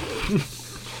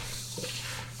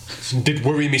 Did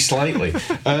worry me slightly.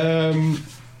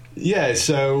 Yeah,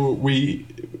 so we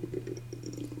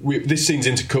this scene's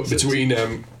intercut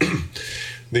between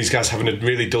these guys having a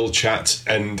really dull chat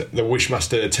and the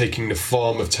Wishmaster taking the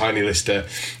form of Tiny Lister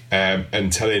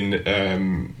and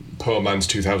telling poor man's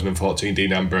 2014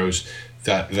 Dean Ambrose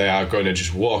that they are going to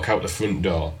just walk out the front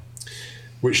door,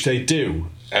 which they do,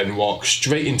 and walk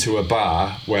straight into a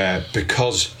bar where,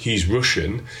 because he's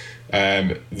Russian,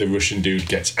 the Russian dude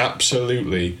gets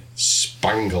absolutely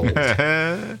spangled.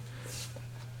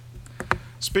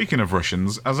 Speaking of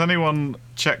Russians, has anyone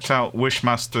checked out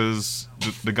Wishmaster's,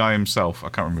 the guy himself? I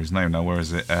can't remember his name now. Where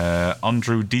is it?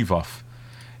 Andrew Divov.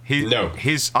 No.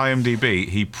 His IMDb,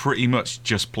 he pretty much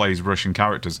just plays Russian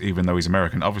characters, even though he's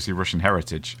American. Obviously Russian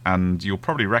heritage. And you'll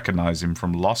probably recognise him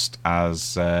from Lost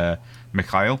as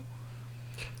Mikhail.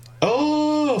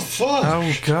 Oh, fuck.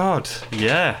 Oh, God.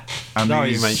 Yeah. And now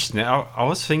you mentioned it, I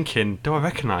was thinking, do I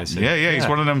recognise him? Yeah, he's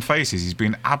one of them faces. He's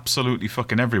been absolutely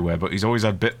fucking everywhere, but he's always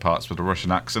had bit parts with a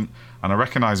Russian accent. And I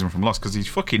recognise him from Lost because he's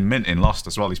fucking mint in Lost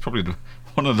as well. He's probably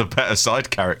one of the better side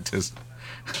characters.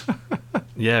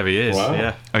 Yeah, he is. Wow.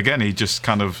 Yeah. Again, he just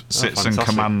kind of sits and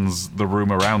commands the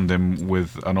room around him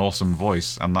with an awesome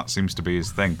voice, and that seems to be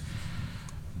his thing.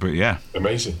 But yeah,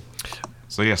 amazing.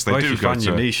 So yes, they well, do. If you found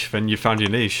your niche, then you found your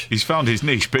niche. He's found his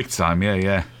niche big time.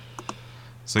 Yeah.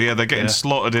 So yeah, they're getting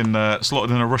slaughtered in a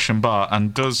Russian bar,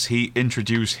 and does he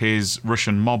introduce his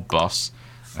Russian mob boss?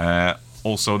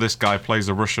 Also, this guy plays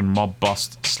a Russian mob boss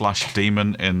 /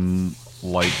 demon in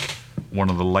like one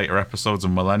of the later episodes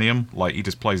of Millennium. Like, he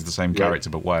just plays the same character,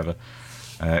 but whatever.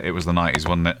 It was the 90s,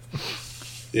 wasn't it?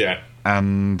 Yeah.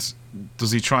 And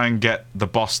does he try and get the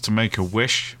boss to make a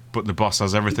wish, but the boss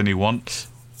has everything he wants?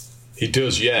 He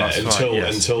does, yeah. Until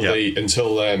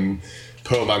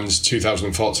poor man's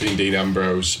 2014 Dean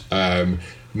Ambrose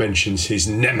mentions his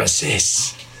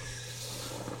nemesis.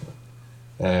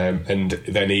 And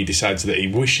then he decides that he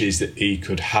wishes that he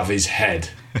could have his head.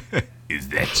 Is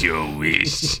that your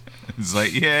wish? It's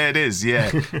like, yeah, it is,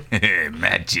 yeah.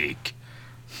 Magic.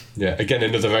 Yeah, again,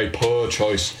 another very poor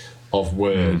choice of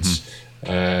words.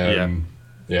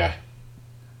 Yeah.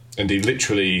 And he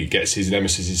literally gets his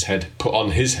nemesis' head put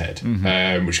on his head,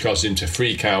 which causes him to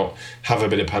freak out, have a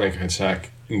bit of panic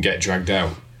attack, and get dragged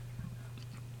out.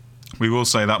 We will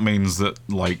say that means that,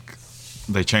 like,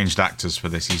 they changed actors for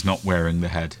this. He's not wearing the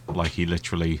head. Like, he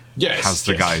literally has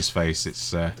the guy's face.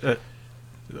 It's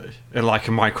like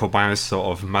a Michael Myers sort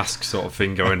of mask sort of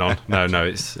thing going on. No,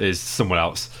 it's someone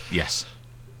else. Yes.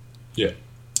 Yeah.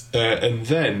 And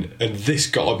this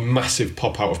got a massive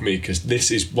pop out of me, because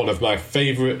this is one of my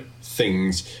favourite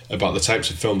things about the types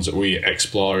of films that we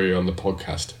explore here on the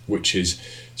podcast, which is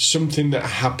something that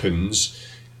happens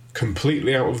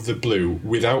completely out of the blue,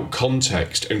 without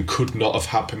context, and could not have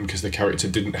happened because the character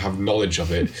didn't have knowledge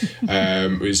of it.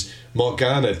 Was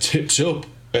Morgana tips up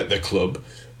at the club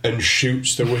and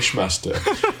shoots the Wishmaster.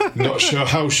 Not sure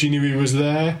how she knew he was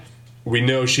there. We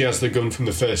know she has the gun from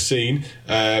the first scene,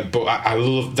 but I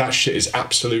love that shit. Is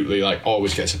absolutely, like,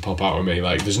 always gets a pop out of me.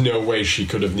 Like, there's no way she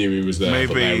could have knew he was there.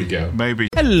 But there we go. Maybe.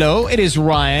 Hello, it is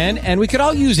Ryan, and we could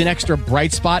all use an extra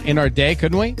bright spot in our day,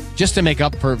 couldn't we? Just to make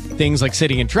up for things like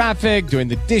sitting in traffic, doing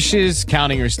the dishes,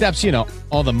 counting your steps, you know,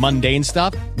 all the mundane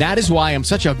stuff. That is why I'm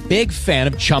such a big fan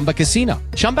of Chumba Casino.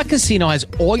 Chumba Casino has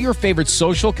all your favorite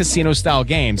social casino-style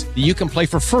games that you can play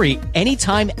for free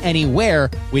anytime,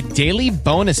 anywhere, with daily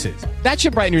bonuses. That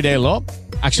should brighten your day a little.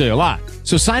 Actually, a lot.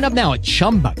 So sign up now at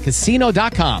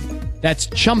ChumbaCasino.com. That's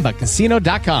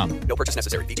ChumbaCasino.com. No purchase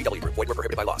necessary. VGW. Void where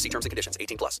prohibited by law. See terms and conditions.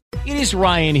 18+. It is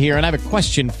Ryan here, and I have a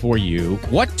question for you.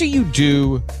 What do you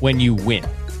do when you win?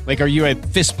 Like, are you a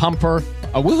fist pumper,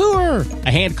 a woohooer,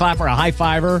 a hand clapper, a high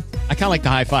fiver? I kind of like the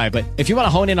high five, but if you want to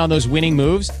hone in on those winning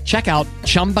moves, check out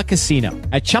Chumba Casino.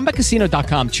 At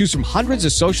ChumbaCasino.com, choose from hundreds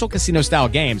of social casino-style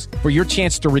games for your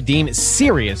chance to redeem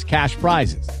serious cash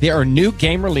prizes. There are new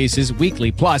game releases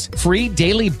weekly, plus free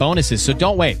daily bonuses, so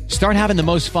don't wait. Start having the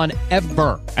most fun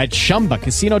ever at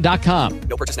ChumbaCasino.com.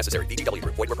 No purchase necessary. VGW.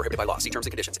 Void where prohibited by law. See terms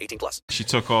and conditions. 18+. She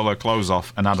took all her clothes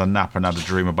off and had a nap and had a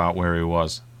dream about where he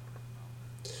was.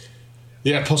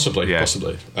 Yeah, possibly. Yeah,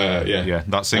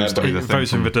 that seems to be the thing.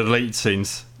 Those are the deleted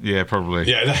scenes. Yeah, probably.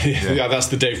 Yeah, that's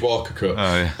the Dave Walker cut.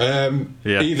 Oh,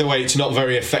 yeah. Either way, it's not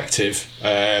very effective.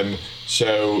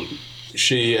 So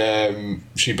she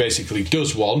basically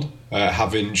does one,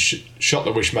 having shot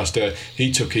the Wishmaster.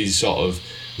 He took his sort of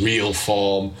real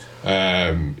form.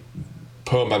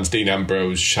 Poor man's Dean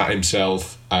Ambrose shot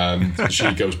himself, and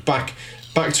she goes back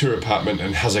to her apartment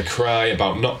and has a cry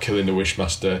about not killing the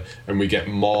Wishmaster, and we get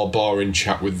more boring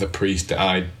chat with the priest that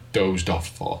I dozed off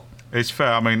for. It's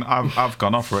fair. I mean, I've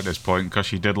gone off her at this point because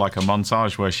she did like a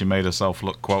montage where she made herself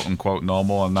look quote unquote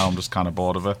normal, and now I'm just kind of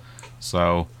bored of her.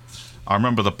 So I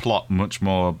remember the plot much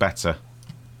more better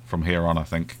from here on, I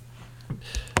think.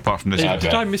 Apart from this,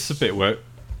 did I miss a bit where?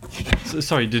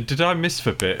 Sorry, did I miss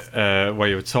the bit where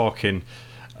you were talking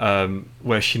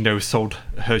where she no-sold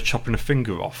her chopping a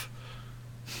finger off?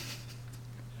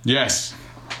 Yes.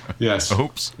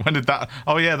 Oops. When did that?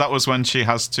 Oh yeah, that was when she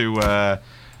has to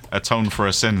atone for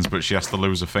her sins, but she has to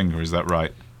lose a finger. Is that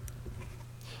right?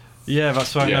 Yeah,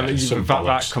 that's right. Yeah,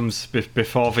 that comes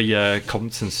before the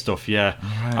Compton stuff. Yeah,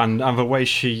 right. and the way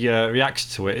she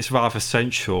reacts to it, it's rather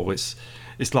sensual. It's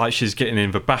like she's getting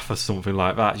in the bath or something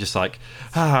like that, just like,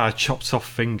 chopped off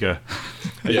finger.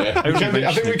 Yeah, I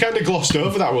think we kind of glossed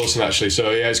over that, Wilson, actually,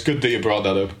 so yeah, it's good that you brought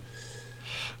that up.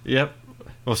 Yep.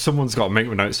 Well, someone's got to make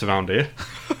the notes around here.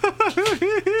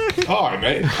 Alright,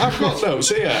 mate, I've got notes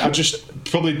here. I just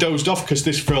probably dozed off because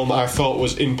this film I thought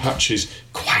was, in patches,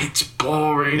 quite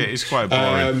boring. It is quite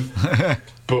boring.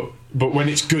 But when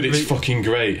it's good, it's fucking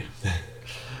great.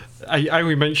 I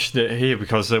only mentioned it here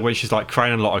because when she's like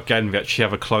crying a lot again, we actually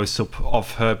have a close-up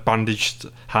of her bandaged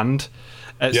hand.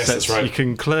 Yes, that's right. You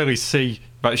can clearly see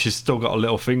that she's still got a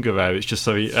little finger there. It's just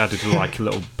so he added like a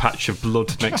little patch of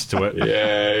blood next to it.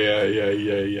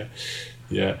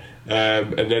 Yeah.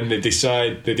 And then they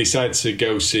decide to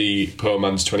go see Poor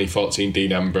Man's 2014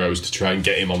 Dean Ambrose to try and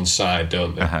get him on side,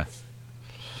 don't they? Uh-huh.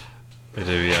 They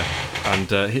do, yeah. And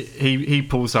he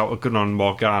pulls out a gun on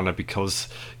Morgana because,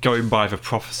 going by the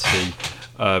prophecy,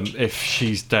 if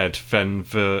she's dead, then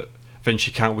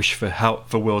she can't wish for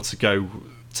the world to go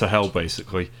to hell,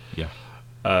 basically. Yeah.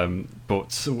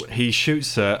 But he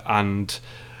shoots her, and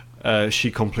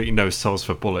she completely no-sells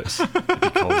for bullets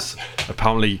because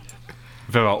apparently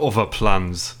there are other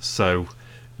plans. So,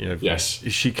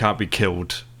 she can't be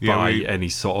killed by any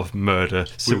sort of murder,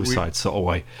 suicide sort of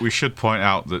way. We should point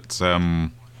out that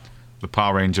the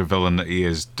Power Ranger villain that he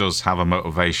is does have a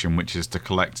motivation, which is to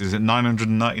collect, is it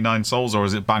 999 souls or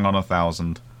is it bang on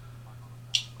 1,000?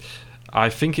 I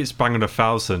think it's bang on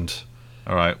 1,000.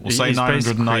 All right, we'll say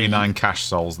 999 cash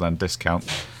souls then, discount.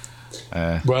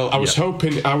 Well, I was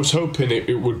hoping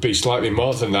it would be slightly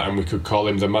more than that, and we could call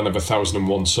him the Man of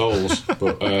 1,001 Souls.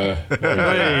 But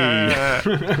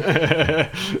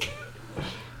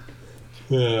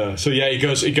yeah. So yeah, he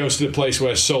goes to the place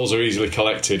where souls are easily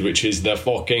collected, which is the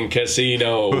fucking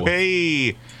casino.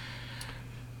 Hey.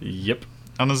 Yep.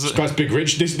 And it's Big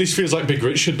Rich. This feels like Big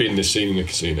Rich should be in this scene in the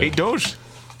casino. It does.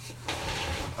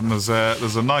 And there's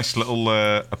a nice little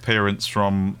appearance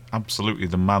from absolutely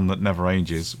the man that never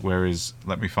ages.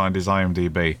 Let me find his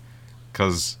IMDb,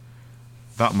 because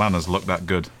that man has looked that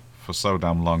good for so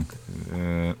damn long.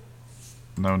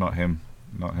 No, not him.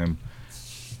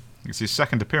 It's his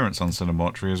second appearance on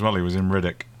Cinemortuary as well. He was in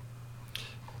Riddick.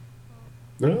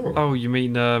 No. Oh, you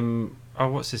mean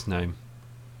what's his name?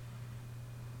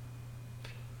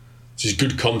 This is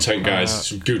good content,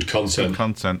 guys. It's good content. Good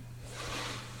content.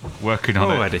 Working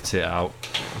on it. I'll edit it out.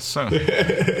 So, oh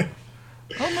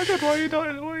my god, why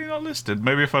are you not listed?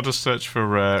 Maybe if I just search for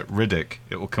Riddick,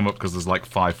 it will come up because there's like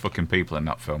 5 fucking people in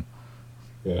that film.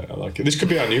 Yeah, I like it. This could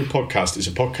be our new podcast. It's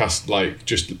a podcast like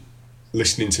just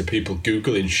listening to people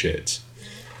Googling shit.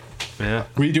 Yeah.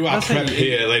 We do our prep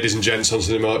here, ladies and gents, on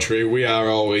Cinemortuary. We are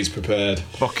always prepared.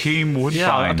 Bokeem Woodbine.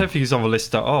 Yeah, I don't think he's on the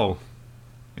list at all.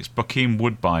 It's Bokeem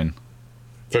Woodbine.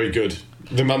 Very good.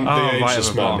 The man, the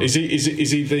ageless man. Is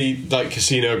he the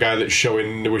casino guy that's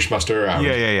showing the Wishmaster around?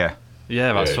 Yeah.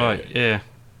 Yeah, that's right. Yeah.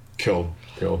 Cool.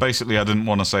 Basically, I didn't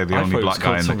want to say the only black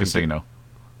guy in the casino.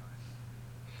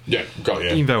 Yeah, got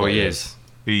you. Even though he is.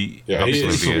 He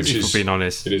absolutely is. For being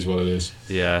honest. It is what it is.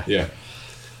 Yeah.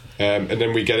 And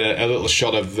then we get a little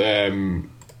shot of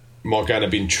Morgana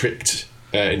being tricked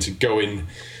into going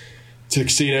to the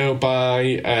casino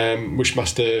by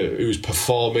Wishmaster, who's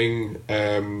performing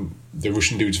the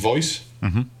Russian dude's voice.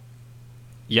 Mm-hmm.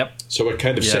 Yep. So we're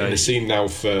kind of setting the scene now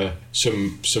for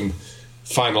some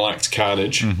final act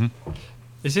carnage. Mm-hmm.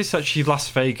 Is this actually Las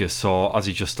Vegas, or has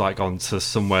he just gone to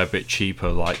somewhere a bit cheaper?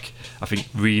 Like, I think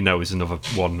Reno is another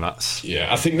one that's...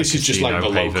 Yeah, I think this is just like the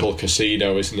local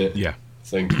casino, isn't it? Yeah. I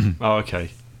think. Oh, okay.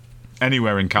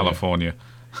 Anywhere in California.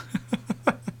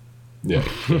 Yeah,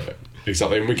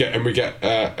 exactly. And we get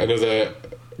another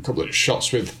couple of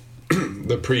shots with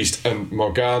the priest and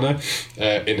Morgana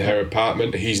in her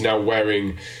apartment. He's now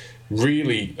wearing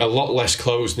really a lot less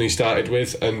clothes than he started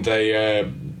with, and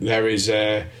there is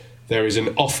an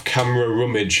off-camera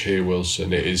rummage here,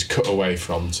 Wilson. It is cut away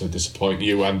from to disappoint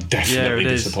you and definitely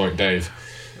disappoint Dave.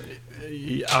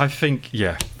 I think,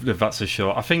 that's a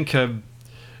shot. I think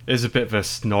it's a bit of a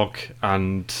snog,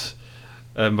 and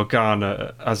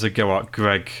Morgana has a go at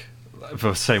Greg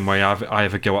the same way I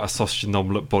have a go at a sausage and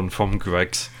omelette bun from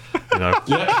Greg's. You know,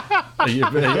 a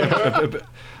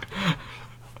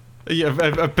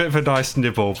bit of a nice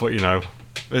nibble, but you know,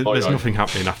 there's nothing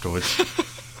happening afterwards.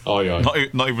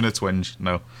 Not even a twinge,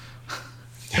 no.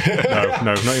 no,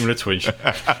 not even a twinge.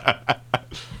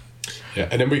 Yeah,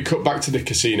 and then we cut back to the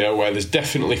casino where there's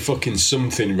definitely fucking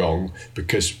something wrong,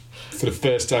 because for the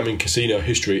first time in casino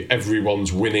history,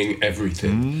 everyone's winning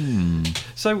everything.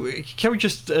 So can we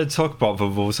just talk about the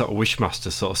rules that Wishmaster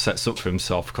sort of sets up for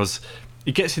himself? Because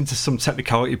he gets into some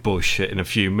technicality bullshit in a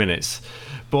few minutes,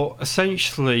 but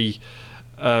essentially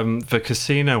the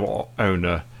casino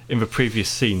owner in the previous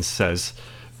scene says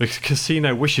the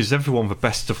casino wishes everyone the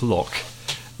best of luck.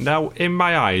 Now, in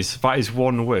my eyes, that is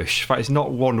one wish. That is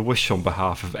not one wish on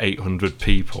behalf of 800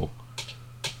 people.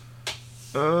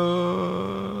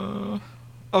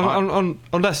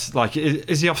 Unless, like,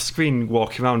 is he off screen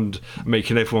walking around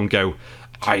making everyone go,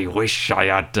 I wish I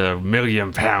had £1 million,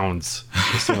 or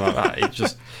something like that? It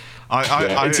just...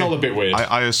 it's all a bit weird.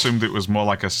 I assumed it was more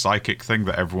like a psychic thing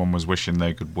that everyone was wishing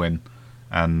they could win,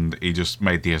 and he just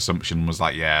made the assumption, was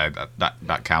like, yeah,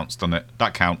 that counts, doesn't it?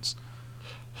 That counts.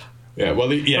 Yeah, well,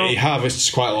 he harvests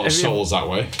quite a lot of souls that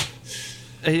way.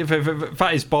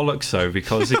 That is bollocks, though,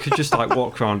 because he could just like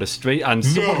walk around the street and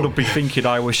someone would be thinking,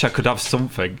 I wish I could have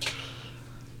something.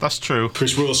 That's true.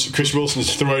 Chris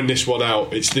Wilson's throwing this one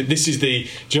out. Do you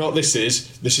know what this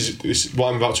is? This is what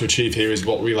I'm about to achieve here is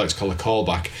what we like to call a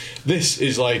callback. This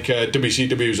is like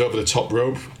WCW's over the top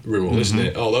rope rule, isn't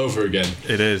it? All over again.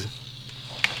 It is.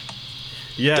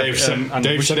 Yeah. Dave set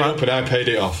it up and I paid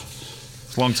it off.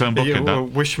 It's long-term booking.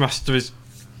 Wishmaster is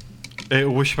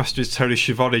Tony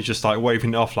Schiavone just like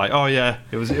waving it off like, oh yeah,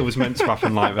 it was meant to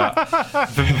happen like that.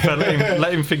 They're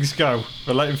letting things go.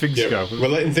 We're letting things go. We're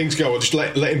letting things go. We're just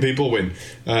letting people win.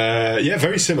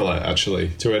 Very similar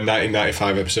actually to a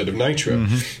 1995 episode of Nitro.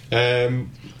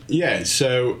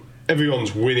 So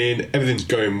everyone's winning, everything's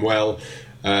going well.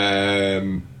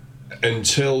 Until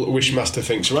Wishmaster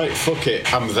thinks, right, fuck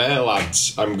it, I'm there,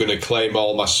 lads. I'm going to claim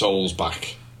all my souls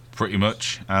back. Pretty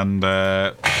much. And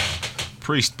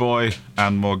Priest Boy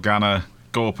and Morgana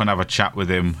go up and have a chat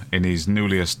with him in his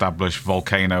newly established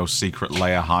volcano secret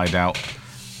lair hideout.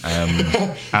 And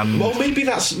well, maybe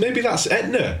that's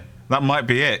Etna. That might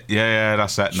be it. Yeah,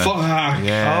 that's Etna. Fuck.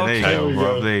 Yeah, there you go,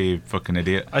 Rob. You fucking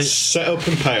idiot. Set up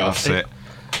and pay off. That's it.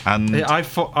 And I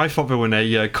thought they were in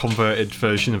a converted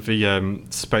version of the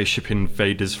Spaceship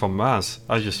Invaders from Mars.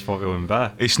 I just thought they were in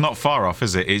there. It's not far off,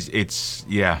 is it? It's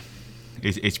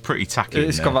pretty tacky.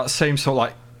 It's got that same sort of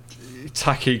like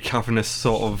tacky, cavernous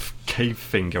sort of cave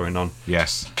thing going on.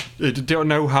 Yes. Do you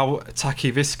know how tacky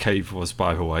this cave was,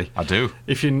 by the way? I do.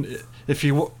 If you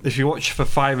watch the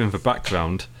fire in the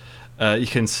background, you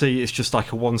can see it's just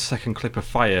like a 1 second clip of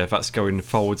fire that's going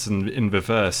forwards and in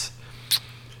reverse.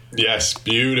 Yes,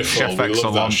 beautiful. Chef we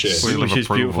love that shit. Which is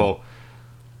beautiful.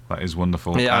 That is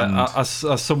wonderful. Yeah, as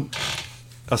someone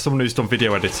who's done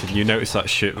video editing, you notice that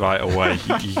shit right away.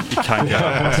 You can't get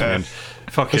that past me. And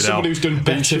fucking as someone who's done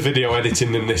better video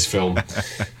editing than this film.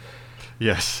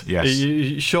 Yes.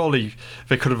 Surely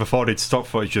they could have afforded stock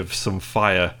footage of some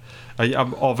fire.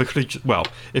 Or they could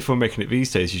have, if we're making it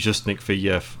these days, you just nick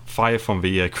the fire from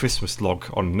the Christmas log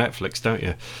on Netflix, don't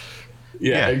you?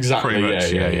 Yeah, exactly. Pretty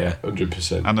much, yeah.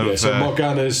 100%. So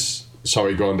Morgana's...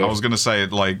 Sorry, go on, Dave. I was going to say,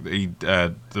 like,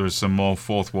 there's some more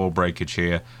fourth wall breakage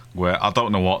here, where I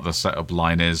don't know what the setup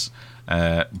line is,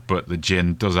 but the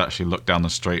Djinn does actually look down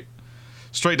the straight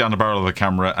down the barrel of the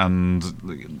camera, and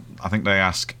I think they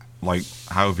ask, like,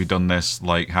 how have you done this?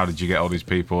 Like, how did you get all these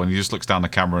people? And he just looks down the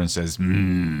camera and says,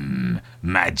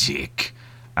 magic.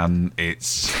 And it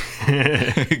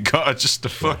got just a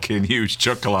fucking huge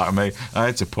chuckle out of me. I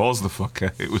had to pause the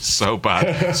fucker. It was so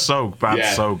bad. So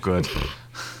bad, so good.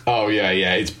 Oh, yeah,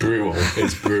 it's brutal.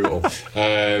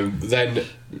 Then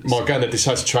Morgana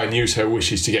decides to try and use her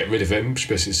wishes to get rid of him. She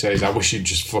basically says, I wish you'd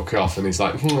just fuck off. And he's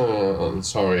like,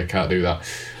 sorry, I can't do that.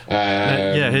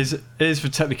 Here's the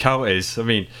technicalities. I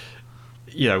mean,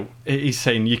 he's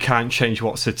saying you can't change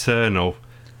what's eternal.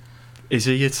 Is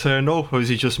he eternal, or is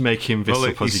he just making this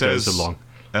up as he goes along?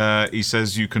 He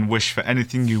says you can wish for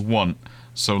anything you want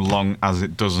so long as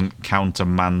it doesn't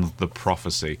countermand the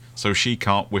prophecy. So she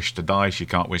can't wish to die, she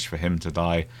can't wish for him to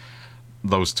die.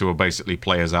 Those two are basically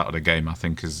players out of the game, I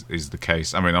think is the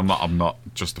case. I mean, I'm not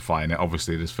justifying it.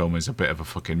 Obviously, this film is a bit of a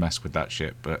fucking mess with that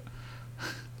shit, but...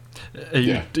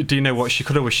 Do you know what she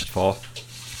could have wished for?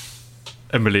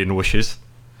 1 million wishes.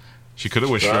 She could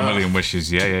have wished for 1 million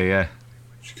wishes, yeah.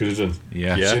 She could have done.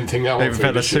 Yeah. She didn't think that one through,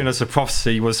 But as soon as the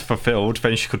prophecy was fulfilled,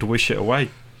 then she could wish it away.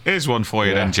 Here's one for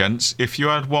you then, gents. If you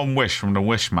had one wish from the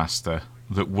Wishmaster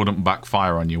that wouldn't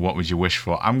backfire on you, what would you wish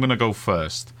for? I'm going to go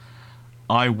first.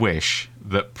 I wish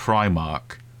that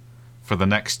Primark, for the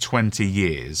next 20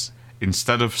 years,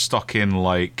 instead of stocking,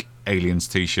 like, Aliens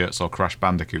t-shirts or Crash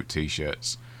Bandicoot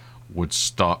t-shirts, would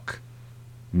stock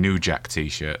New Jack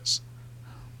t-shirts.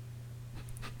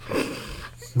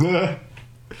 Yeah,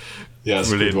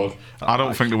 that's a good one. I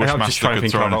don't think the Wishmaster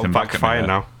could throw anything back at me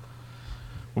now.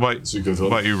 What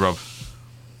about you, Rob?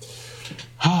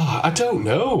 I don't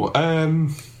know.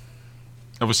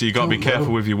 Obviously, you got to be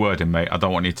careful with your wording, mate. I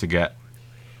don't want you to get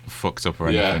fucked up or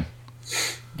anything.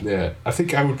 Yeah. I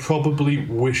think I would probably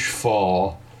wish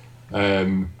for.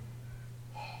 I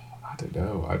don't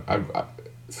know.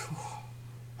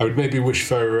 I would maybe wish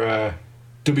for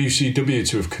WCW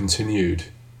to have continued.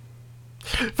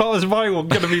 That was going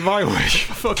to be my wish,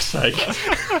 for fuck's sake.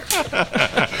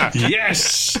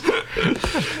 Yes!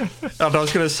 And I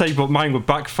was going to say, but mine would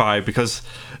backfire because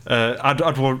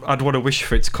I'd want to wish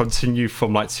for it to continue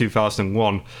from like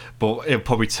 2001, but it'll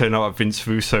probably turn out that Vince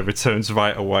Russo returns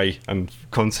right away and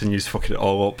continues fucking it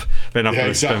all up. Then I'm going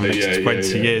to spend the next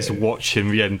 20 years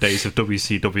watching the end days of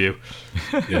WCW.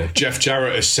 Yeah, Jeff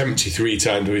Jarrett is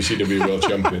 73-time WCW World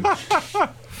Champion.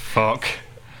 Fuck.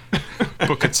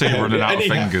 Booker T running out of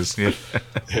fingers. Yeah.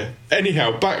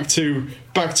 Anyhow, back to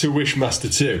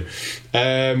Wishmaster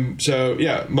 2. So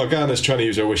yeah, Morgana's trying to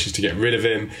use her wishes to get rid of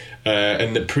him,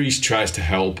 and the priest tries to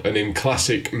help, and in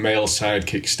classic male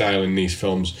sidekick style in these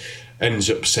films, ends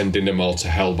up sending them all to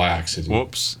hell by accident.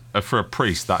 Whoops! For a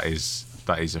priest, that is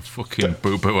a fucking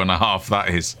boo-boo and a half. That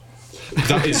is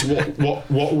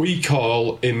what we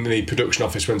call in the production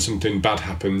office when something bad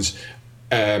happens,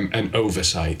 an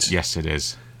oversight. Yes, it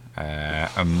is.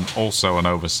 And also an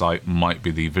oversight might be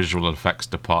the visual effects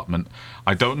department.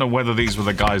 I don't know whether these were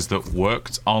the guys that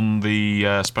worked on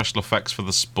the special effects for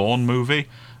the Spawn movie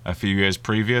a few years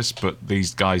previous, but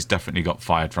these guys definitely got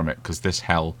fired from it because this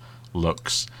hell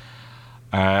looks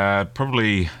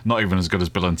probably not even as good as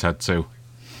Bill and Ted 2.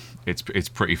 It's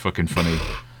pretty fucking funny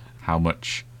how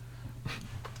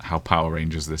Power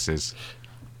Rangers this is,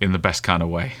 in the best kind of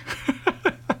way.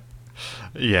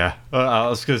 Yeah,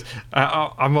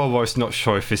 I'm almost not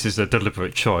sure if this is a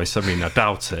deliberate choice. I mean, I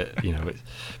doubt it,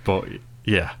 but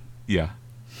yeah.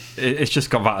 It's just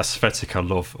got that aesthetic I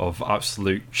love of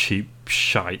absolute cheap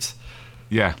shite.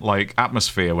 Yeah, like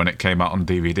Atmosphere when it came out on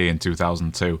DVD in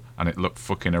 2002, and it looked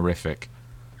fucking horrific.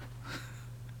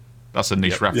 That's a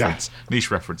niche reference. Yeah. Niche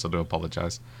reference. I do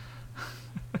apologise.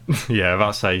 Yeah,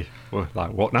 that's like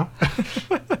what now?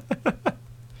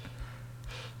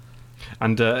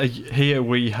 And here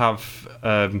we have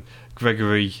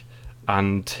Gregory,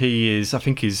 and I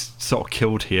think he's sort of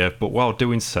killed here, but while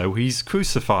doing so, he's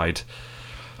crucified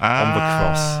on the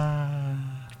cross.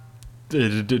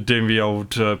 Doing the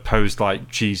old pose like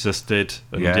Jesus did.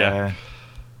 And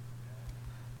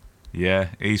yeah,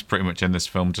 he's pretty much in this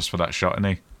film just for that shot,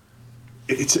 isn't he?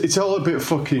 It's all a bit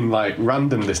fucking like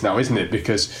random, this now, isn't it?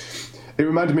 Because it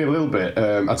reminded me a little bit.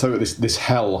 I'll tell you what this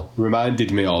hell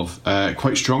reminded me of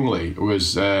quite strongly.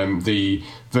 Was the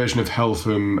version of hell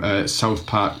from South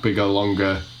Park, Bigger,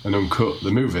 Longer, and Uncut,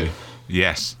 the movie.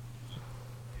 Yes.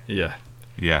 Yeah.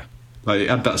 Like it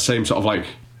had that same sort of like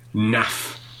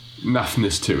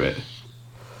naffness to it.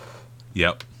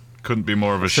 Yep. Couldn't be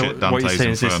more of a shit Dante's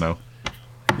Inferno.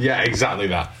 Yeah, exactly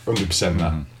that. 100%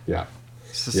 that. Yeah.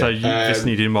 So you just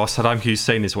needed more Saddam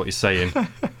Hussein is what you're saying.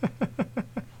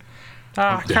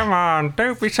 Come on,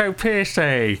 don't be so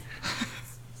pissy.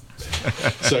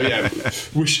 So yeah,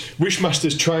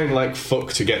 Wishmaster's trying like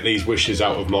fuck to get these wishes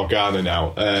out of Morgana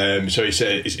now. So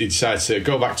he decides to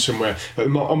go back to somewhere a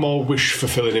more wish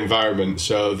fulfilling environment.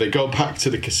 So they go back to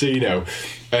the casino,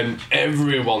 and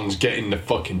everyone's getting the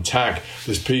fucking tag.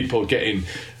 There's people getting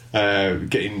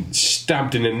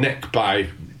stabbed in the neck by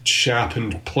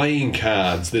sharpened playing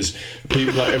cards. There's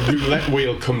people like a roulette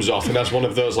wheel comes off and has one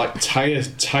of those like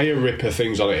tire ripper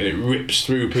things on it, and it rips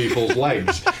through people's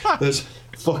legs. It's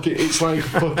like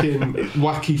fucking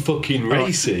wacky fucking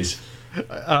races.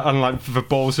 And like the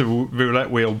balls of roulette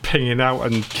wheel pinging out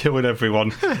and killing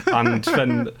everyone, and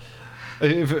then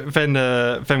Then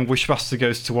Wishmaster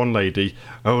goes to one lady.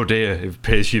 Oh dear, it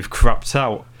appears you've crapped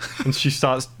out, and she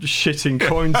starts shitting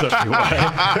coins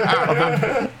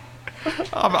everywhere.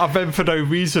 And then for no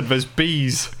reason, there's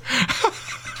bees.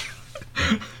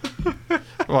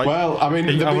 Like, well, I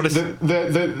mean,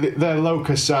 they're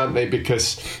locusts, aren't they?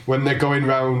 Because when they're going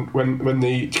round, when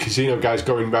the casino guy's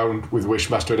going round with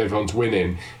Wishmaster and everyone's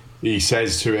winning, he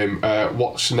says to him,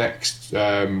 "What's next?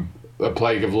 A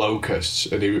plague of locusts?"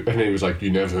 And he was like,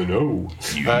 "You never know.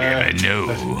 You never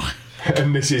know."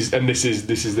 And this is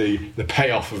the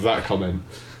payoff of that comment.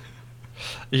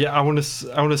 Yeah, I want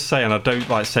to say, and I don't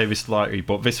like say this lightly,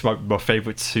 but this might be my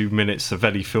favourite 2 minutes of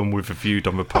any film we've reviewed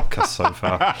on the podcast so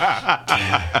far.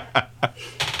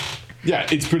 Yeah,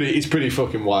 it's pretty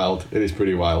fucking wild. It is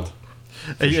pretty wild.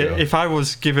 Sure. If I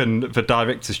was given the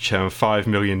director's chair and $5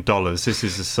 million, this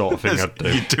is the sort of thing I'd do.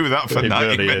 You'd do that for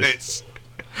 90 minutes.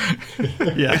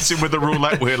 Yes. Hit him with the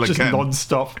roulette wheel just again.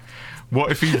 Non-stop. What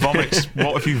if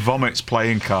he vomits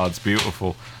playing cards?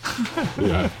 Beautiful.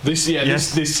 Yeah. This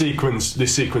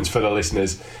sequence for the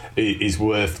listeners is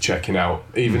worth checking out.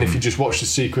 Even if you just watch the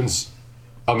sequence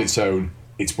on its own,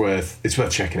 it's worth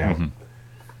checking out.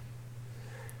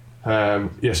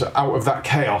 So out of that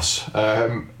chaos,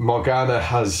 Morgana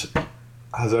has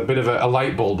a bit of a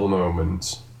light bulb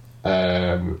moment,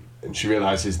 and she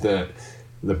realises that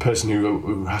the person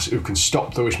who can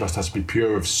stop the Wishmaster has to be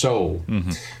pure of soul.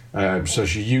 So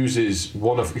she uses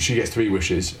she gets 3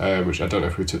 wishes, which I don't know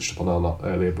if we touched upon or not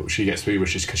earlier, but she gets 3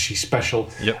 wishes because she's special.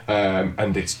 Yep.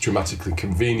 And it's dramatically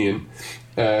convenient.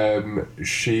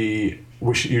 She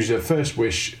uses her first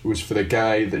wish was for the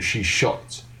guy that she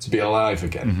shot to be alive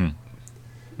again.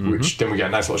 Which then we get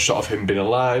a nice little shot of him being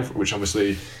alive, which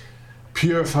obviously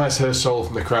purifies her soul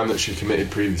from the crime that she committed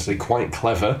previously. Quite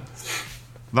clever.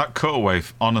 That cutaway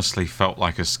honestly felt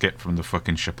like a skit from the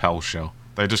fucking Chappelle show.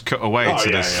 They just cut away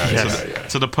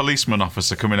to the policeman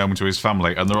officer coming home to his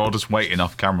family, and they're all just waiting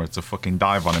off camera to fucking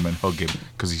dive on him and hug him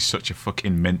because he's such a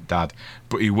fucking mint dad.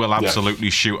 But he will absolutely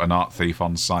shoot an art thief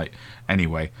on sight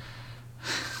anyway.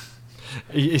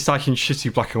 It's like in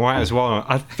shitty black and white as well.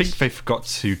 I think they forgot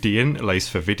to de-interlace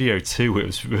for video too. It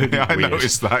was really weird. I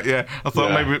noticed that. Yeah, I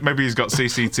thought maybe he's got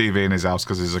CCTV in his house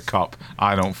because he's a cop.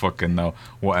 I don't fucking know.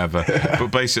 Whatever. But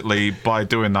basically, by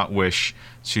doing that wish,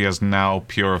 she has now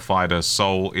purified her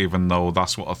soul. Even though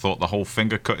that's what I thought the whole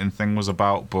finger cutting thing was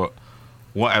about. But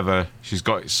whatever, she's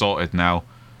got it sorted now,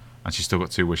 and she's still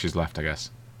got 2 wishes left, I guess.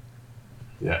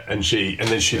 Yeah, and she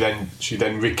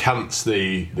then recants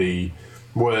the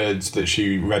words that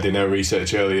she read in her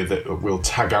research earlier that will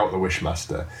tag out the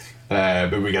Wishmaster.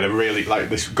 But we get a really, like,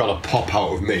 this got to pop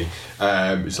out of me.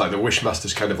 It's like the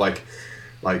Wishmaster's kind of like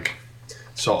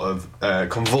sort of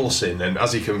convulsing, and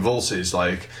as he convulses,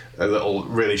 like, a little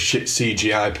really shit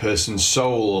CGI person's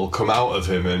soul will come out of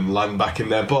him and land back in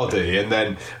their body, and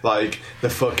then, like, the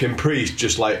fucking priest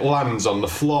just, like, lands on the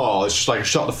floor. It's just like a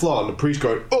shot on the floor, and the priest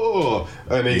going, "Oh!"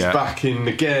 and he's back in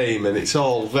the game, and it's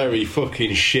all very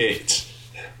fucking shit.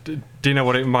 Do you know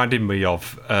what it reminded me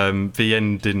of? The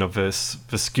ending of the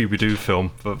Scooby-Doo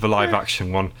film, the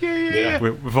live-action one. Yeah.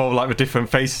 With all, like, the different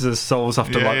faces of souls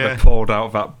after they're pulled out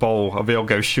of that bowl, and they all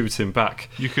go shooting back.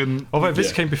 You can. Although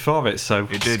this came before it, so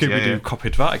Scooby-Doo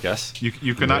copied that, I guess.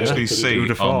 You can actually see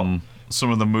on some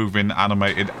of the moving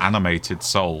animated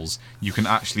souls, you can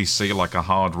actually see, like, a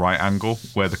hard right angle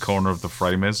where the corner of the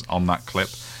frame is on that clip,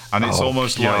 and it's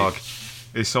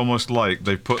almost like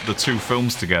they put the 2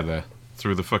 films together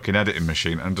through the fucking editing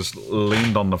machine and just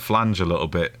leaned on the flange a little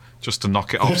bit just to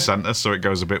knock it off centre so it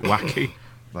goes a bit wacky.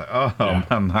 Like,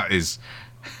 man, that is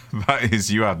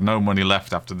you had no money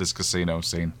left after this casino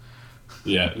scene.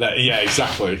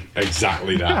 Exactly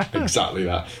that.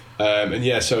 And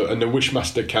the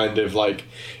Wishmaster kind of, like,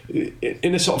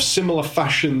 in a sort of similar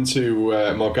fashion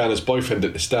to Morgana's boyfriend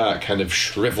at the start, kind of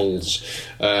shrivels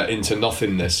into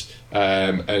nothingness,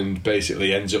 and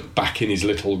basically ends up back in his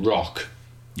little rock.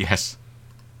 Yes.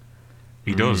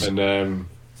 He does. And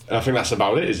I think that's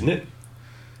about it, isn't it?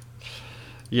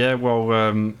 Yeah, well,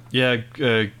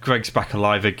 Greg's back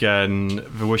alive again.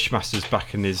 The Wishmaster's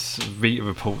back in his Rita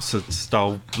Repulsa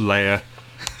style lair.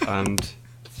 And,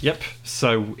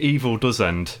 so evil does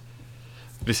end.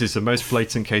 This is the most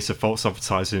blatant case of false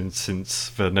advertising since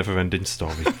the Never-Ending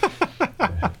Story.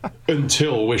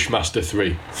 Until Wishmaster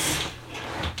 3.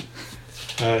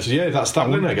 That's that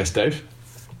one, I guess, Dave.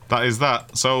 That is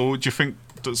that. So, do you think...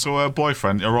 So her old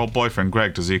boyfriend,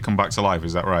 Greg, does he come back to life?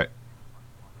 Is that right?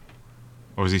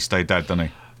 Or does he stay dead,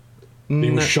 doesn't he? He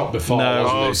was shot before,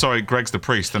 wasn't he? Sorry, Greg's the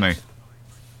priest, isn't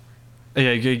he?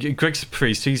 Yeah, Greg's the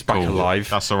priest. He's back alive.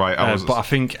 That's all right. But I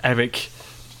think Eric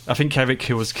I think Eric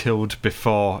was killed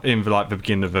before, in the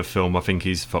beginning of the film. I think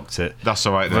he's fucked it. That's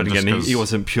all right. But then, again, he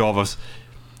wasn't pure.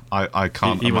 I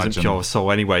can't. He wasn't pure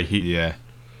soul anyway. Yeah.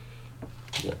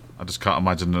 I just can't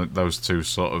imagine those two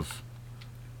sort of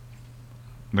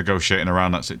negotiating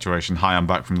around that situation. Hi, I'm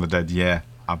back from the dead. Yeah,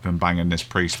 I've been banging this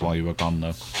priest while you were gone,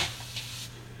 though.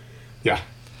 Yeah.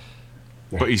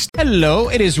 But he's... Hello,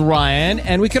 it is Ryan,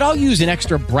 and we could all use an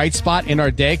extra bright spot in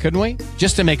our day, couldn't we?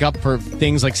 Just to make up for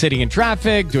things like sitting in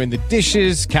traffic, doing the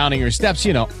dishes, counting your steps,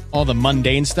 all the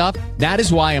mundane stuff. That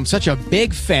is why I'm such a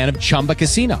big fan of Chumba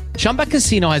Casino. Chumba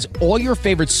Casino has all your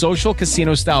favorite social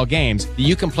casino-style games that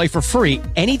you can play for free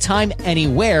anytime,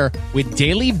 anywhere with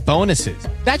daily bonuses.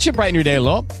 That should brighten your day a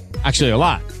little. Actually, a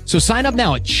lot. So sign up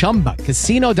now at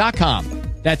ChumbaCasino.com.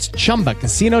 That's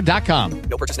ChumbaCasino.com.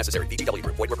 No purchase necessary. VGW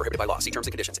Group. Void where prohibited by law. See terms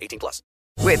and conditions. 18+.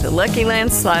 With the Lucky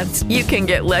Land Slots, you can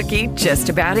get lucky just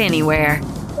about anywhere.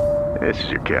 This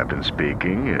is your captain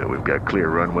speaking. We've got clear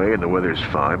runway and the weather's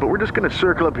fine, but we're just going to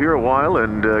circle up here a while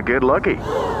and get lucky.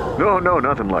 No,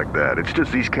 nothing like that. It's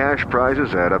just these cash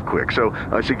prizes add up quick. So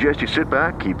I suggest you sit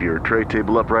back, keep your tray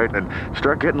table upright, and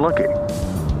start getting lucky.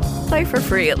 Play for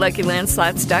free at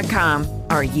LuckyLandSlots.com.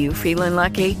 Are you feeling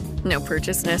lucky? No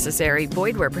purchase necessary.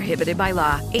 Void where prohibited by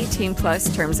law.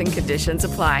 18+ terms and conditions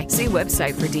apply. See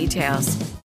website for details.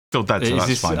 Still dead, so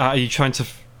that's fine. Are you trying to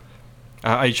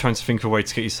think of a way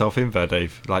to get yourself in there,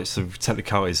 Dave? Like some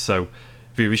technicalities. So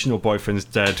the original boyfriend's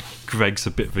dead. Greg's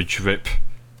a bit of a drip.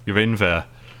 You're in there.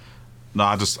 No,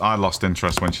 I lost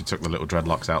interest when she took the little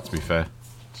dreadlocks out. To be fair,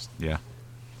 yeah.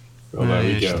 Well, there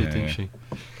we go.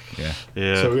 Yeah.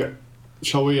 So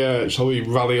shall we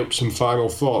rally up some final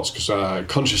thoughts? Because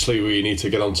consciously we need to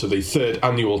get on to the 3rd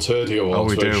annual Turdy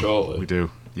Awards very shortly. We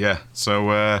do. Yeah. So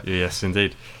yes,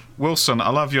 indeed. Wilson,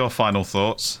 I'll have your final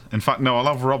thoughts. In fact, no, I'll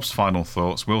have Rob's final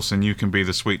thoughts. Wilson, you can be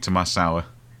the sweet to my sour.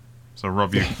 So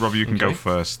Rob, you can go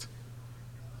first.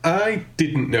 I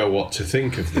didn't know what to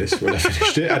think of this when I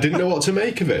finished it. I didn't know what to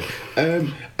make of it.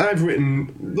 I've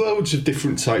written loads of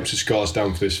different types of scores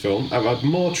down for this film. I've had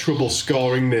more trouble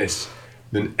scoring this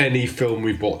than any film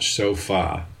we've watched so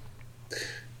far.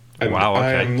 And wow, okay.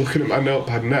 I am looking at my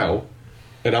notepad now,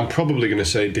 and I'm probably going to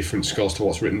say different scores to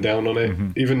what's written down on it,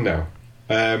 even now.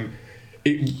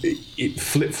 It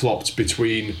flip-flopped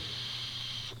between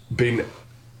being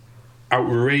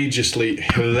outrageously,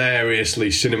 hilariously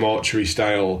cinematography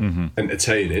style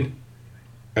entertaining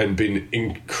and being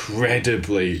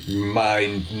incredibly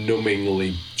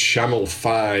mind-numbingly Channel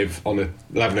 5 on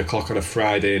 11 o'clock on a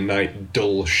Friday night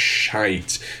dull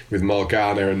shite with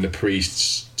Morgana and the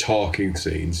priests talking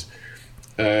scenes.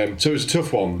 So it was a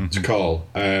tough one to call,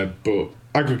 but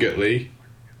aggregately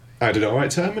I had an alright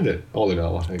time with it, all in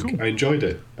all. I think cool. I enjoyed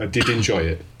it. I did enjoy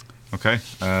it. Okay,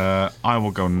 I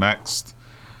will go next.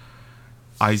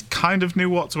 I kind of knew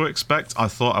what to expect. I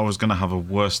thought I was going to have a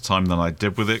worse time than I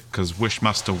did with it, because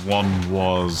Wishmaster 1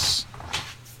 was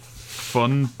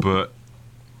fun, but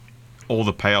all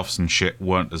the payoffs and shit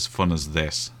weren't as fun as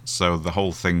this. So the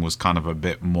whole thing was kind of a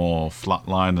bit more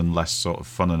flatline and less sort of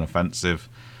fun and offensive.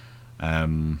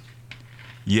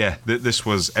 This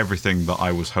was everything that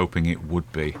I was hoping it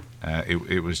would be.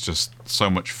 It was just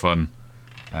so much fun.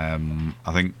 I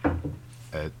think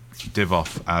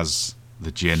Divoff as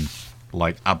the Djinn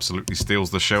absolutely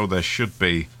steals the show. There should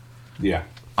be. Yeah.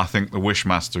 I think the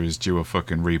Wishmaster is due a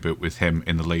fucking reboot with him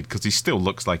in the lead, because he still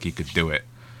looks like he could do it.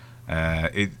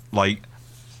 I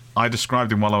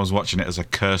described him while I was watching it as a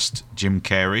cursed Jim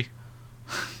Carrey.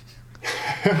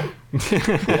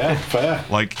 Yeah, fair.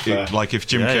 If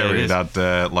Jim Carrey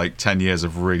had 10 years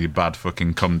of really bad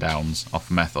fucking come downs off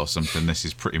meth or something, this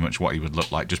is pretty much what he would look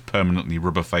like, just permanently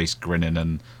rubber faced, grinning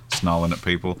and snarling at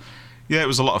people. Yeah, it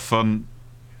was a lot of fun.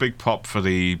 Big pop for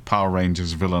the Power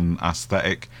Rangers villain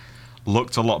aesthetic.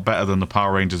 Looked a lot better than the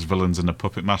Power Rangers villains in the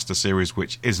Puppet Master series,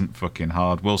 which isn't fucking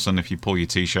hard. Wilson, if you pull your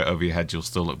t-shirt over your head, you'll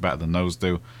still look better than those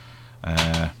do.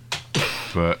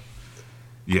 But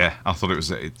yeah, I thought it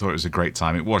was a great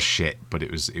time. It was shit, but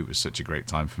it was such a great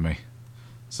time for me.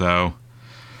 So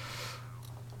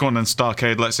go on then,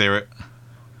 Starcade, let's hear it.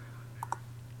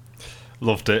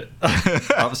 Loved it.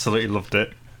 Absolutely loved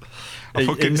it. I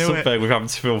fucking knew it. It's something with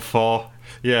Amityville 4.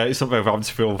 Yeah, it's up there with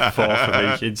Amityville 4 for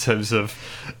me in terms of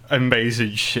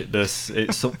amazing shitness.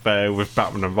 It's up there with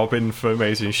Batman and Robin for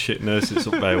amazing shitness. It's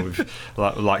up there with the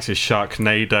likes of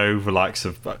Sharknado, the likes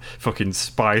of fucking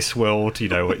Spice World.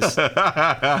 It's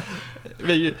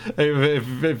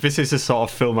this is a sort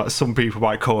of film that some people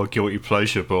might call a guilty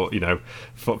pleasure, but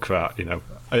fuck that.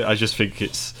 I just think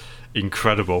it's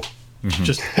incredible.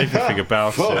 Just everything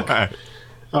about it.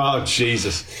 Oh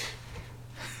Jesus!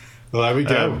 Well, there we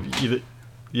go.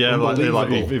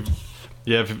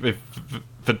 Yeah,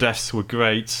 the deaths were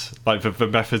great. Like the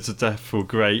methods of death were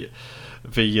great.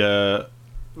 The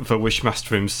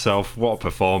Wishmaster himself, what a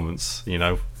performance! You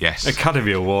know, yes,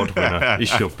 Academy Award winner. He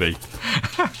should be.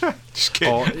 Just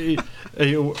kidding.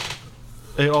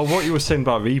 Or what you were saying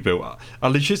about reboot, I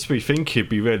legitimately think he'd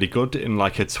be really good in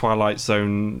like a Twilight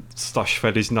Zone /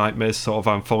 Freddy's Nightmares sort of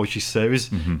anthology series.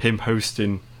 Him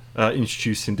hosting,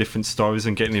 introducing different stories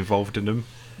and getting involved in them.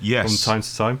 Yes, from time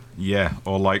to time. Yeah,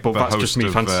 or like, but the that's host just me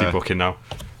of, fantasy booking now.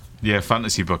 Yeah,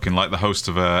 fantasy booking, like the host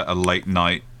of a late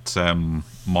night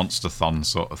monster-thon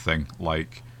sort of thing,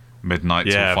 like midnight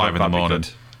till 5 in the morning.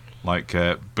 Like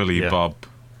Billy Bob,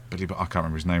 I can't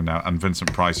remember his name now, and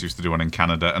Vincent Price used to do one in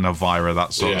Canada, and Elvira,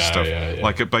 that sort of stuff.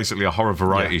 Like basically a horror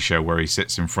variety show where he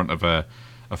sits in front of a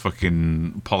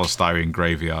fucking polystyrene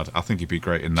graveyard. I think he'd be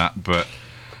great in that, but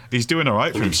he's doing all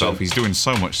right for himself. He's doing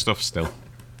so much stuff still.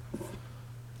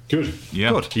 Good.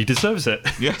 Yeah. Good. He deserves it.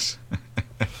 Yes.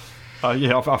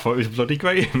 Yeah, I thought it was bloody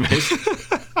great in this.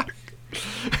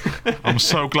 I'm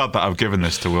so glad that I've given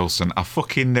this to Wilson. I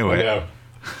fucking knew it.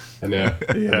 I know.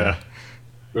 Yeah.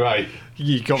 Right.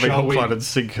 You got me hook, line and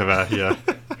sinker there, yeah.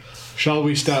 Shall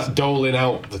we start doling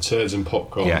out the turds and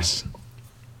popcorn? Yes.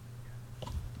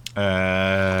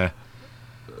 I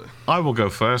will go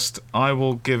first. I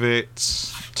will give it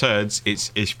turds.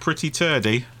 It's pretty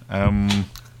turdy.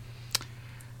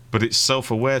 But it's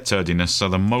self-aware turdiness, so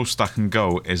the most I can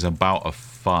go is about a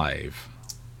 5.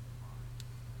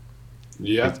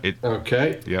 Yeah.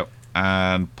 Okay. Yep.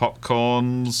 And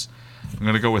popcorns, I'm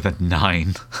going to go with a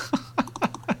 9.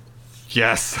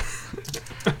 Yes.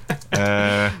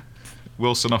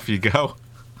 Wilson, off you go.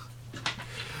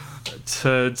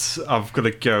 Turds, I've got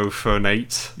to go for an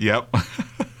 8. Yep.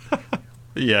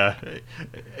 Yeah.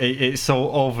 It's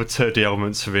all the turdy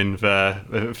elements are in there.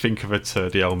 Think of a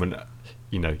turdy element.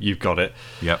 You know, you've got it.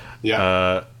 Yep.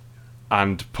 Yeah.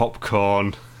 And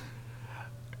popcorn,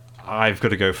 I've got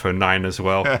to go for a 9 as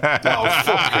well. Oh, fuck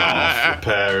off,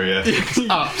 Reparia. It's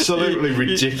absolutely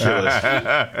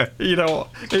ridiculous. You know,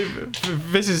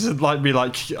 this isn't like me,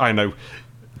 like, I know,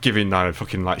 giving 9 a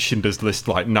fucking, like, Schindler's List,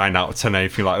 like, 9 out of 10,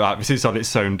 anything like that. This is on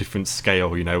its own different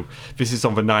scale, you know. This is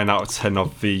on the 9 out of 10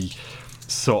 of the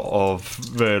sort of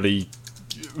really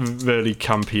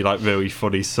campy, like really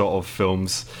funny sort of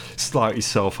films, slightly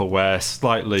self-aware,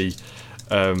 slightly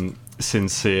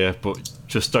sincere, but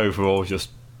just overall just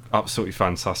absolutely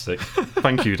fantastic.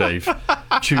 Thank you, Dave.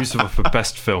 Choose them for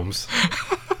best films.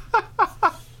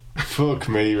 Fuck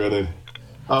me, really.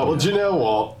 Oh, well, do you know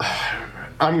what?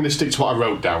 I'm going to stick to what I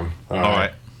wrote down. All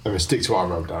right. I'm going to stick to what I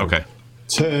wrote down. Okay.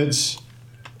 Turds.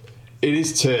 It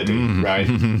is turdy, right?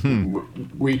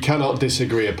 We cannot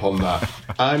disagree upon that.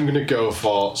 I'm going to go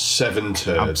for 7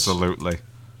 turds. Absolutely.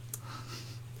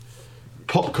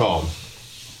 Popcorn.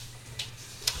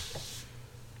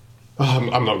 Oh,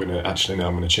 I'm not going to... Actually, no,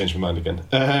 I'm going to change my mind again.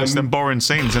 It's them boring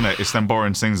scenes, isn't it? It's them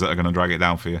boring scenes that are going to drag it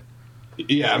down for you.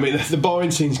 Yeah, I mean, the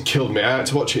boring scenes killed me. I had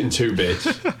to watch it in 2 bits.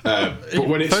 But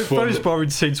when it's fun... Those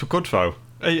boring scenes were good, though.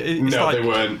 No, like, they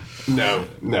weren't. No.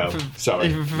 Sorry.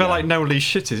 If they're like no least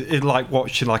shit, it's like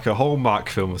watching like a Hallmark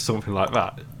film or something like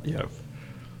that. You know.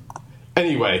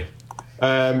 Anyway,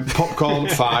 popcorn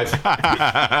 5. 5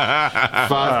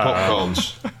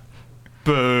 popcorns.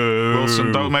 Boo.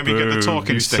 Wilson, don't maybe get the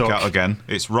talking stick out again.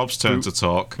 It's Rob's turn to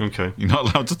talk. Okay. You're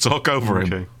not allowed to talk over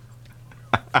him.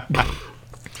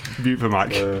 Mute the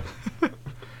mic.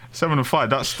 7 and 5.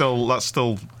 That's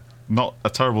still not a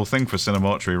terrible thing for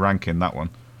Cinemortuary ranking, that one.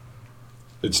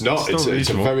 It's not. It's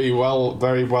a very well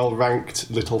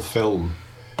ranked little film,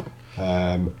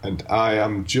 and I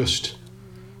am just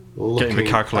looking getting the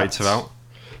calculator out.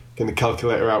 Getting the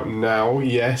calculator out now.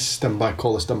 Yes, stand by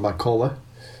caller. Is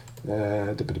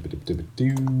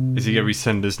he going to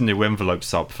resend us new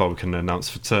envelopes out before we can announce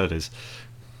for turdies?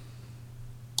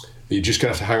 You're just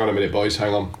going to have to hang on a minute, boys.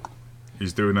 Hang on.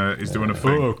 He's doing a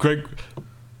thing. Oh, great.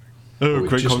 Oh,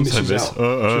 great content this.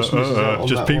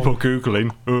 Just people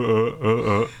Googling.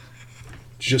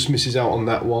 Just misses out on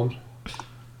that one.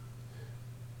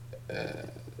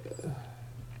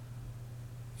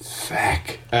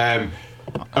 Fuck.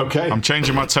 Okay. I'm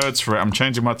changing my turds for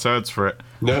it.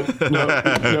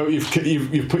 No.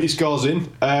 You've put your scores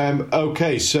in.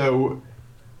 Okay, so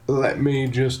let me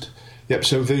just. Yep.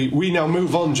 So we now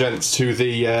move on, gents, to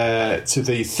the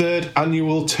 3rd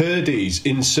annual Turdies.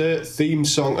 Insert theme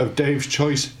song of Dave's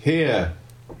choice here.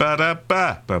 Ba da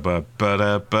ba ba ba ba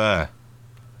da ba.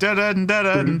 Da da da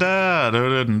da da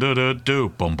da da da da.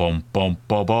 Bum bum bum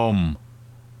bum bum.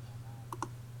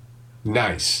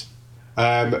 Nice.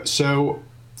 So,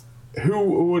 who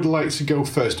would like to go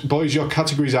first, boys? Your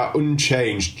categories are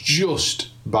unchanged, just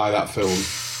by that film.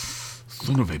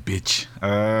 Son of a bitch.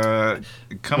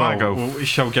 Can I go? We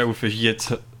shall go with year.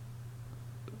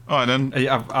 All right then.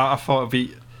 I thought it'd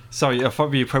be. Sorry, I thought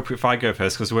it'd be appropriate if I go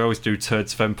first because we always do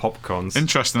turds then popcorns.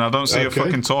 Interesting. I don't see a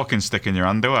fucking talking stick in your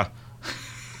hand, do I?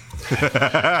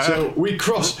 So we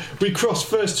cross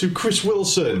first to Chris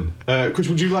Wilson. Chris,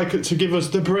 would you like to give us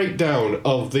the breakdown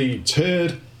of the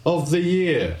turd of the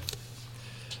year?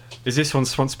 Is this one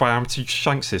sponsored by Amateur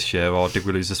Shanks this year, or did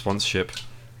we lose the sponsorship?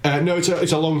 No,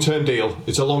 it's a long-term deal.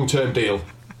 It's a long-term deal.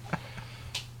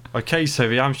 Okay, so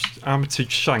the Amateur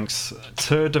Shanks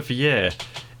turd of the year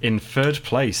in third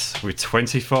place with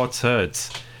 24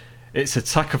 turds. It's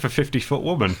Attack of a 50-Foot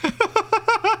Woman.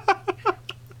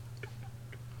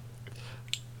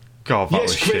 God, that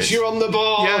was Chris, shit. you're on the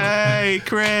board. Yay,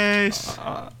 Chris!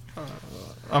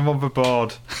 I'm on the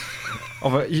board.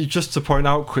 Just to point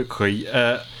out quickly,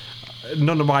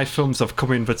 none of my films have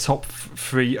come in the top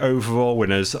 3 overall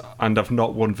winners, and I've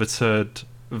not won the turd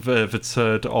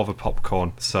or the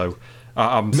popcorn. So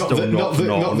I'm Not not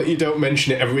that you don't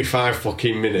mention it every 5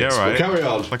 fucking minutes. Yeah, right. But carry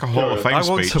on. Like a Hall of Fame I speech.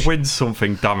 want to win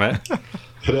something, damn it.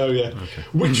 I know, yeah. Okay.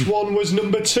 Which one was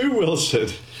number 2, Wilson?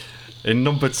 In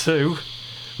number 2,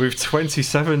 with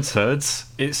 27 turds,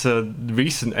 it's a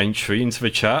recent entry into the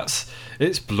charts.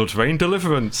 It's Blood Rain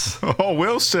Deliverance. Oh,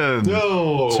 Wilson!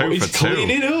 No, 2 he's for 2.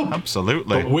 cleaning up.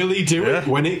 Absolutely. But will he do it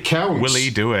when it counts? Will he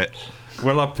do it?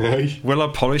 Will I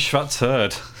polish that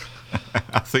turd?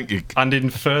 I think you. And in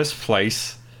first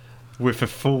place, with a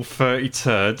full 30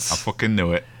 turds, I fucking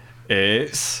knew it.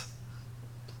 It's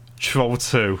Troll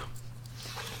 2.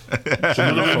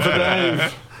 Another one for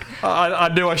Dave. I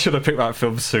knew I should have picked that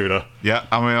film sooner. Yeah,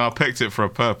 I mean, I picked it for a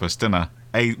purpose, didn't I?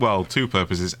 2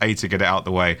 purposes. A, to get it out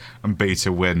the way, and B,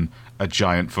 to win a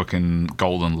giant fucking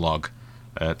golden log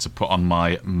to put on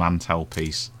my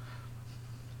mantelpiece.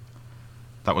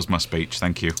 That was my speech.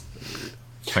 Thank you.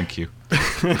 Thank you.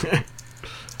 I'd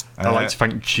like to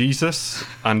thank Jesus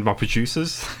and my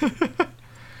producers.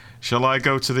 Shall I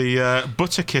go to the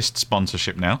Butterkist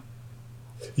sponsorship now?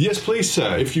 Yes, please,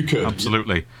 sir, if you could.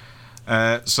 Absolutely.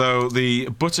 So the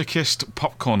Butterkist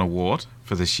Popcorn Award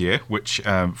for this year, which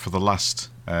for the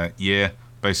last year,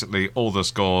 basically all the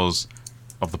scores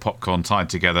of the popcorn tied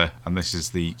together, and this is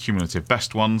the cumulative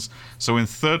best ones. So in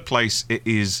third place it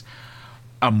is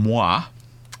A Moi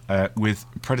with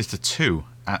Predator 2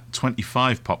 at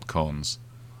 25 popcorns.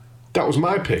 That was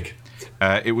my pick.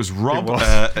 It was Rob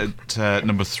at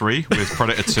number 3 with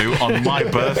Predator 2. On my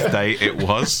birthday it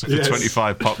was, with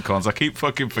 25 popcorns. I keep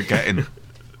fucking forgetting.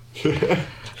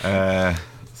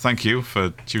 Thank you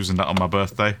for choosing that on my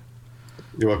birthday.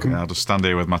 You're welcome. I'll just stand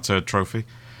here with my turd trophy.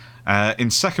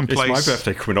 In second place... It's my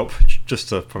birthday coming up, just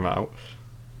to point that out.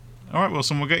 Alright,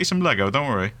 Wilson, we'll get you some Lego, don't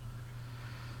worry.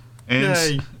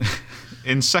 Yay.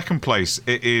 In second place,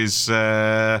 it is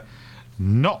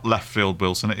not Left Field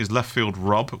Wilson, it is Left Field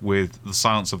Rob with The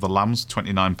Silence of the Lambs,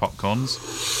 29 popcorns.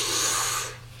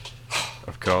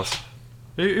 Of course.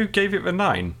 Who gave it the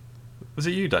 9? Was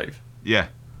it you, Dave? Yeah.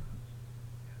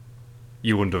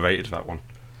 You underrated that one.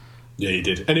 Yeah, you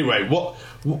did. Anyway,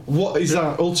 what is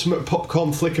our ultimate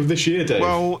popcorn flick of this year, Dave?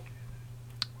 Well,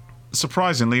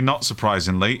 surprisingly, not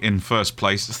surprisingly, in first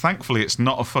place, thankfully it's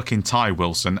not a fucking tie,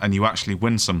 Wilson, and you actually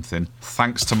win something,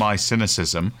 thanks to my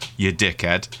cynicism, you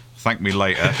dickhead. Thank me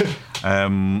later.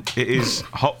 It is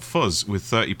Hot Fuzz with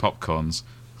 30 popcorns.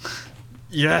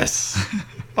 Yes!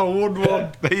 I won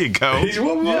one. There you go. He's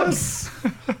won one. Yes!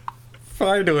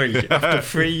 Finally, after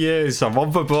 3 years, I'm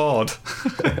on the board.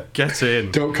 Get in.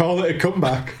 Don't call it a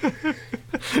comeback.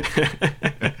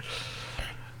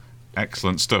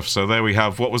 Excellent stuff. So there we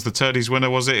have. What was the Turdies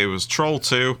winner, was it? It was Troll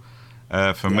 2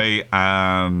 for me,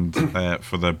 and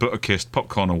for the Butterkist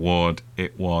Popcorn Award,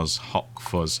 it was Hot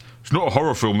Fuzz. It's not a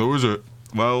horror film, though, is it?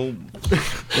 Well,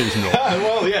 it's not.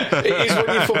 Well, yeah, it is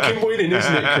when you're fucking winning,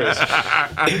 isn't it, Chris?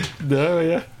 No,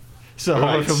 yeah. It's a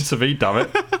horror film to me, damn it.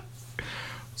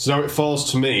 So it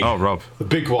falls to me. Oh, Rob. The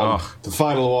big one. The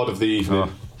final award of the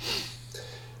evening.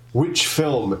 Which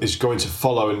film is going to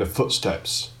follow in the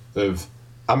footsteps of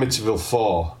Amityville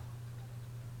 4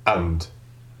 and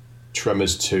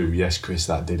Tremors 2? Yes, Chris,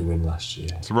 that did win last year.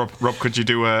 So, Rob, could you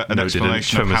do an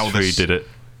explanation of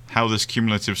how this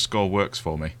cumulative score works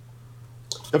for me?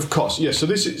 Of course, yes. So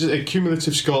this is a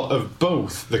cumulative score of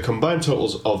both the combined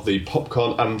totals of the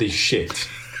popcorn and the shit.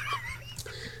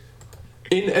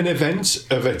 In an event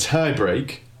of a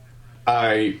tiebreak,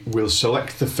 I will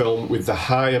select the film with the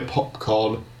higher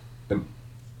popcorn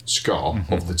score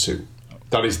of the two.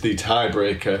 That is the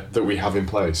tiebreaker that we have in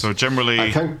place. So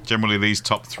generally these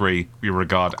top 3 we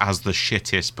regard as the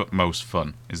shittest but most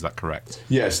fun. Is that correct?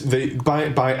 Yes.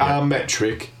 By our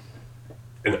metric,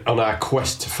 And on our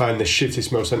quest to find the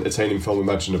shittest, most entertaining film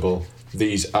imaginable,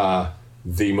 these are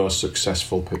the most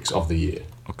successful picks of the year.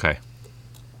 Okay.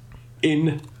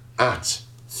 In at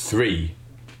 3,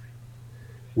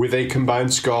 with a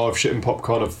combined score of shit and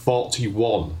popcorn of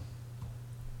 41,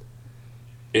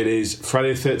 it is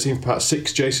Friday the 13th Part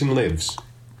 6, Jason Lives.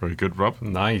 Very good, Rob.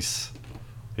 Nice.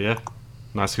 Yeah,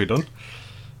 nicely done.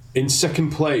 In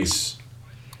second place,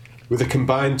 with a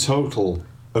combined total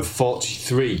of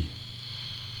 43,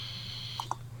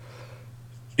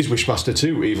 is Wishmaster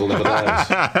 2, Evil Never Dies.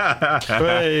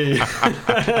 Hey.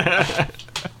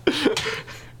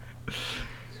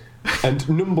 And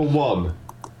number 1,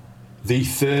 the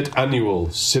 3rd annual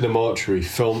Cinemortuary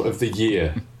Film of the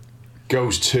Year,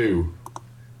 goes to,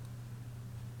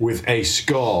 with a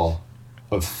score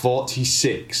of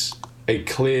 46, a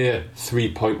clear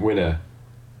 3-point winner,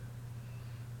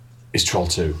 is Troll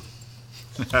 2.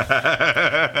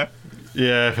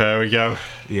 Yeah, there we go.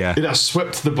 Yeah. It has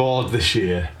swept the board this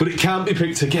year, but it can't be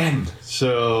picked again.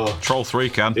 So Troll 3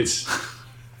 can. It's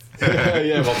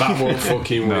yeah, well that won't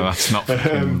fucking win. No, that's not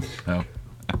fucking no.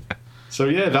 So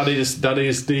yeah, that is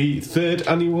the 3rd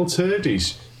annual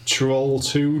Turdies. Troll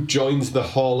 2 joins the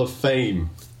Hall of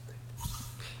Fame,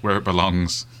 where it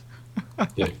belongs.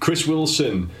 Yeah, Chris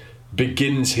Wilson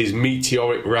begins his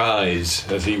meteoric rise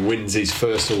as he wins his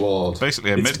first award.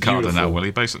 Basically a mid-carder now,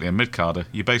 Willie. Basically a mid-carder.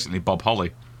 You're basically Bob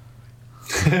Holly.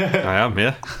 I am,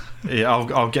 yeah. Yeah,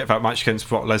 I'll get that match against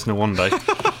Brock Lesnar one day.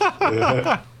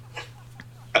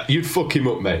 You'd fuck him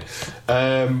up, mate.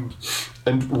 And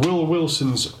Will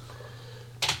Wilson's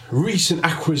recent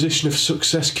acquisition of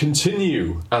success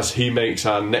continue as he makes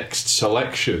our next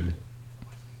selection.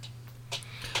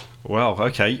 Well,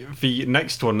 okay. The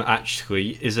next one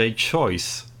actually is a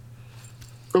choice.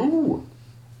 Ooh.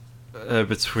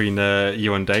 Between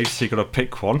you and Dave, so you've got to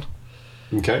pick one.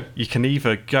 Okay. You can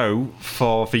either go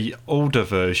for the older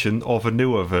version or the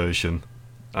newer version.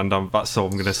 And that's all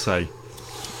I'm going to say.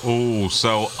 Oh,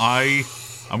 so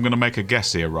I'm going to make a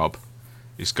guess here, Rob.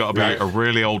 It's got to be a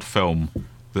really old film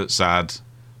that's had,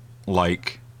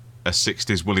 like, a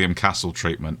 60s William Castle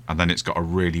treatment, and then it's got a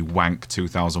really wank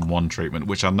 2001 treatment,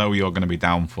 which I know you're going to be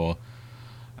down for.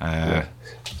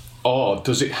 Or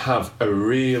does it have a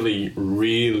really,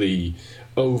 really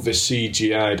over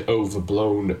CGI'd,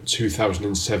 overblown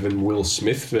 2007 Will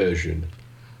Smith version?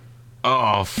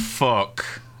 Oh, fuck.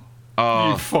 Oh,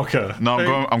 you fucker. No,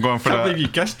 I'm going for that. I can't believe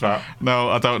you guessed that. No,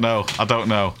 I don't know.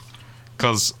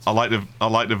 Because I like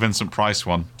the Vincent Price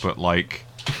one, but, like,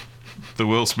 the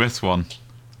Will Smith one.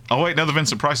 Oh, wait, no, the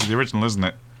Vincent Price is the original, isn't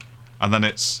it? And then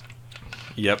it's...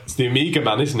 Yep. It's the Amiga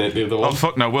Man, isn't it, the other one? Oh,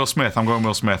 fuck no, Will Smith. I'm going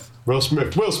Will Smith. Will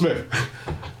Smith.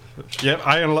 Yep,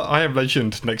 I am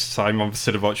Legend next time on the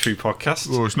Cinemortuary podcast.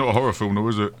 Oh, it's not a horror film, though,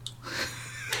 is it?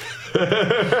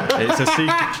 It's a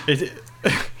sequel.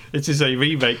 It is a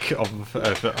remake of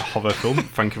a horror film.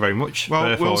 Thank you very much.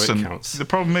 Well, Wilson, the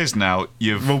problem is now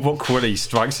you've... Robot Willie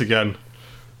strikes again.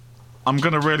 I'm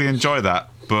going to really enjoy that,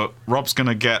 but Rob's going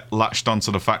to get latched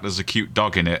onto the fact there's a cute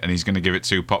dog in it, and he's going to give it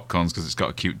 2 popcorns because it's got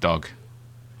a cute dog.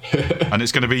 And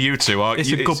it's going to be you two.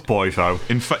 It's a good boy, though.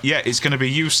 In fact, yeah, it's going to be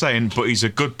you saying, but he's a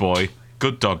good boy,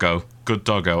 good doggo,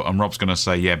 and Rob's going to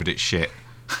say, yeah, but it's shit.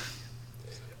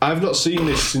 I've not seen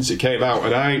this since it came out,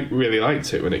 and I really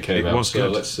liked it when it came out. It was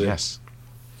good. Let's see. Yes.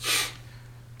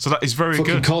 So that is very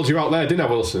Fucking good. Called you out there, didn't I,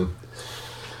 Wilson?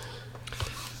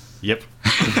 Yep.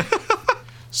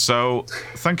 So,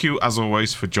 thank you as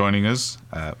always for joining us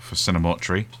for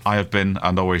Cinemortuary. I have been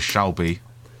and always shall be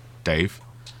Dave.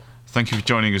 Thank you for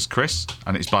joining us, Chris,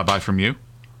 and it's bye-bye from you.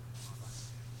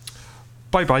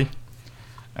 Bye-bye.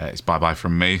 It's bye-bye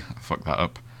from me. I fucked that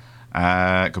up.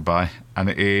 Goodbye. And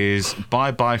it is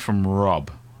bye-bye from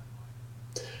Rob.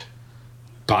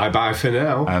 Bye-bye for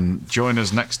now. And join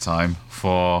us next time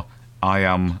for I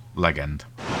Am Legend.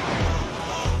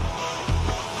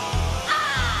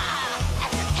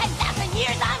 After 10,000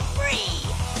 years, I'm free.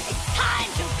 It's time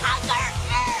to conquer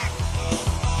Earth.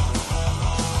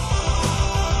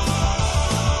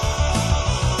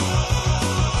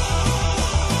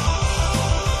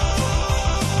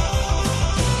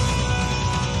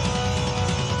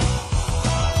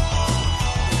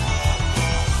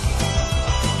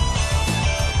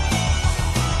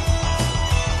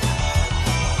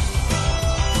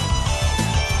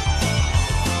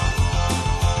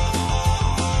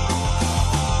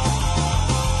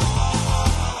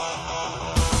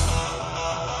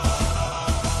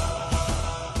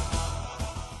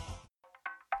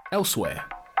 Elsewhere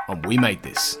on We Made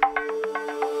This.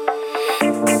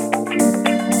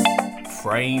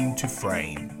 Frame to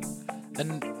frame.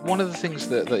 And one of the things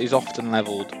that is often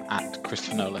levelled at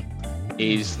Christopher Nolan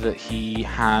is that he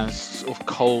has sort of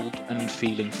cold and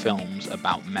feeling films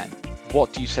about men.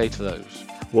 What do you say to those?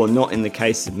 Well, not in the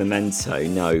case of Memento,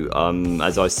 no.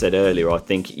 As I said earlier, I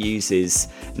think it uses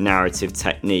narrative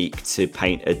technique to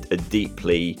paint a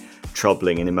deeply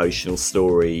troubling and emotional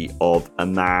story of a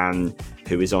man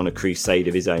who is on a crusade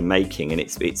of his own making, and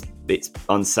it's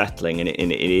unsettling, and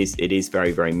it is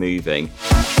very, very moving.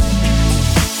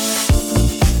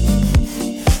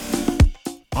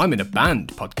 I'm in a Band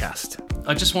podcast.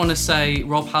 I just want to say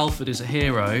Rob Halford is a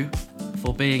hero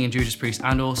for being in Judas Priest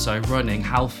and also running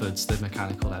Halford's The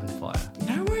Mechanical Empire.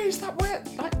 No way, is that where?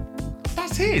 Like,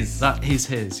 that's his? That is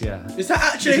his, yeah. Is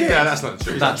that actually his? Yeah, that's not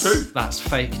true. Is that true? That's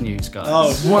fake news, guys.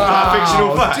 Oh, wow.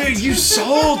 Fictional fact? Dude, you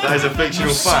sold that. That is a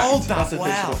fictional fact. Sold that. That's a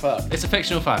fictional fact. It's a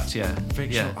fictional fact, yeah.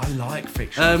 Fictional. Yeah. I like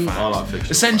fictional facts. I like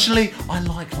fictional Essentially, facts. I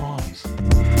like lies.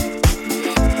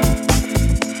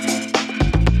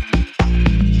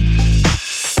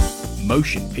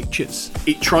 Motion pictures.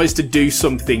 It tries to do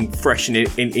something fresh and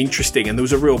interesting, and there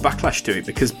was a real backlash to it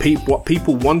because what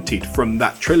people wanted from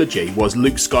that trilogy was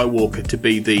Luke Skywalker to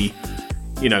be the,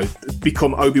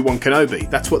 become Obi-Wan Kenobi.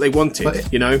 That's what they wanted,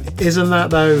 but Isn't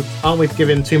that, though, aren't we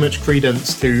giving too much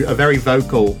credence to a very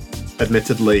vocal,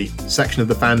 admittedly, section of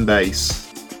the fan base,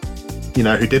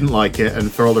 who didn't like it, and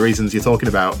for all the reasons you're talking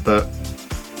about? But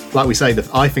like we say,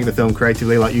 I think the film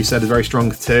creatively, like you said, is very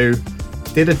strong too.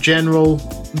 Did a general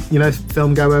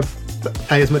film goer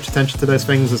pay as much attention to those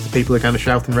things as the people who kind of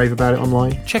shout and rave about it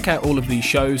online? Check out all of these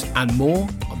shows and more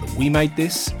on the We Made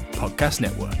This podcast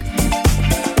network.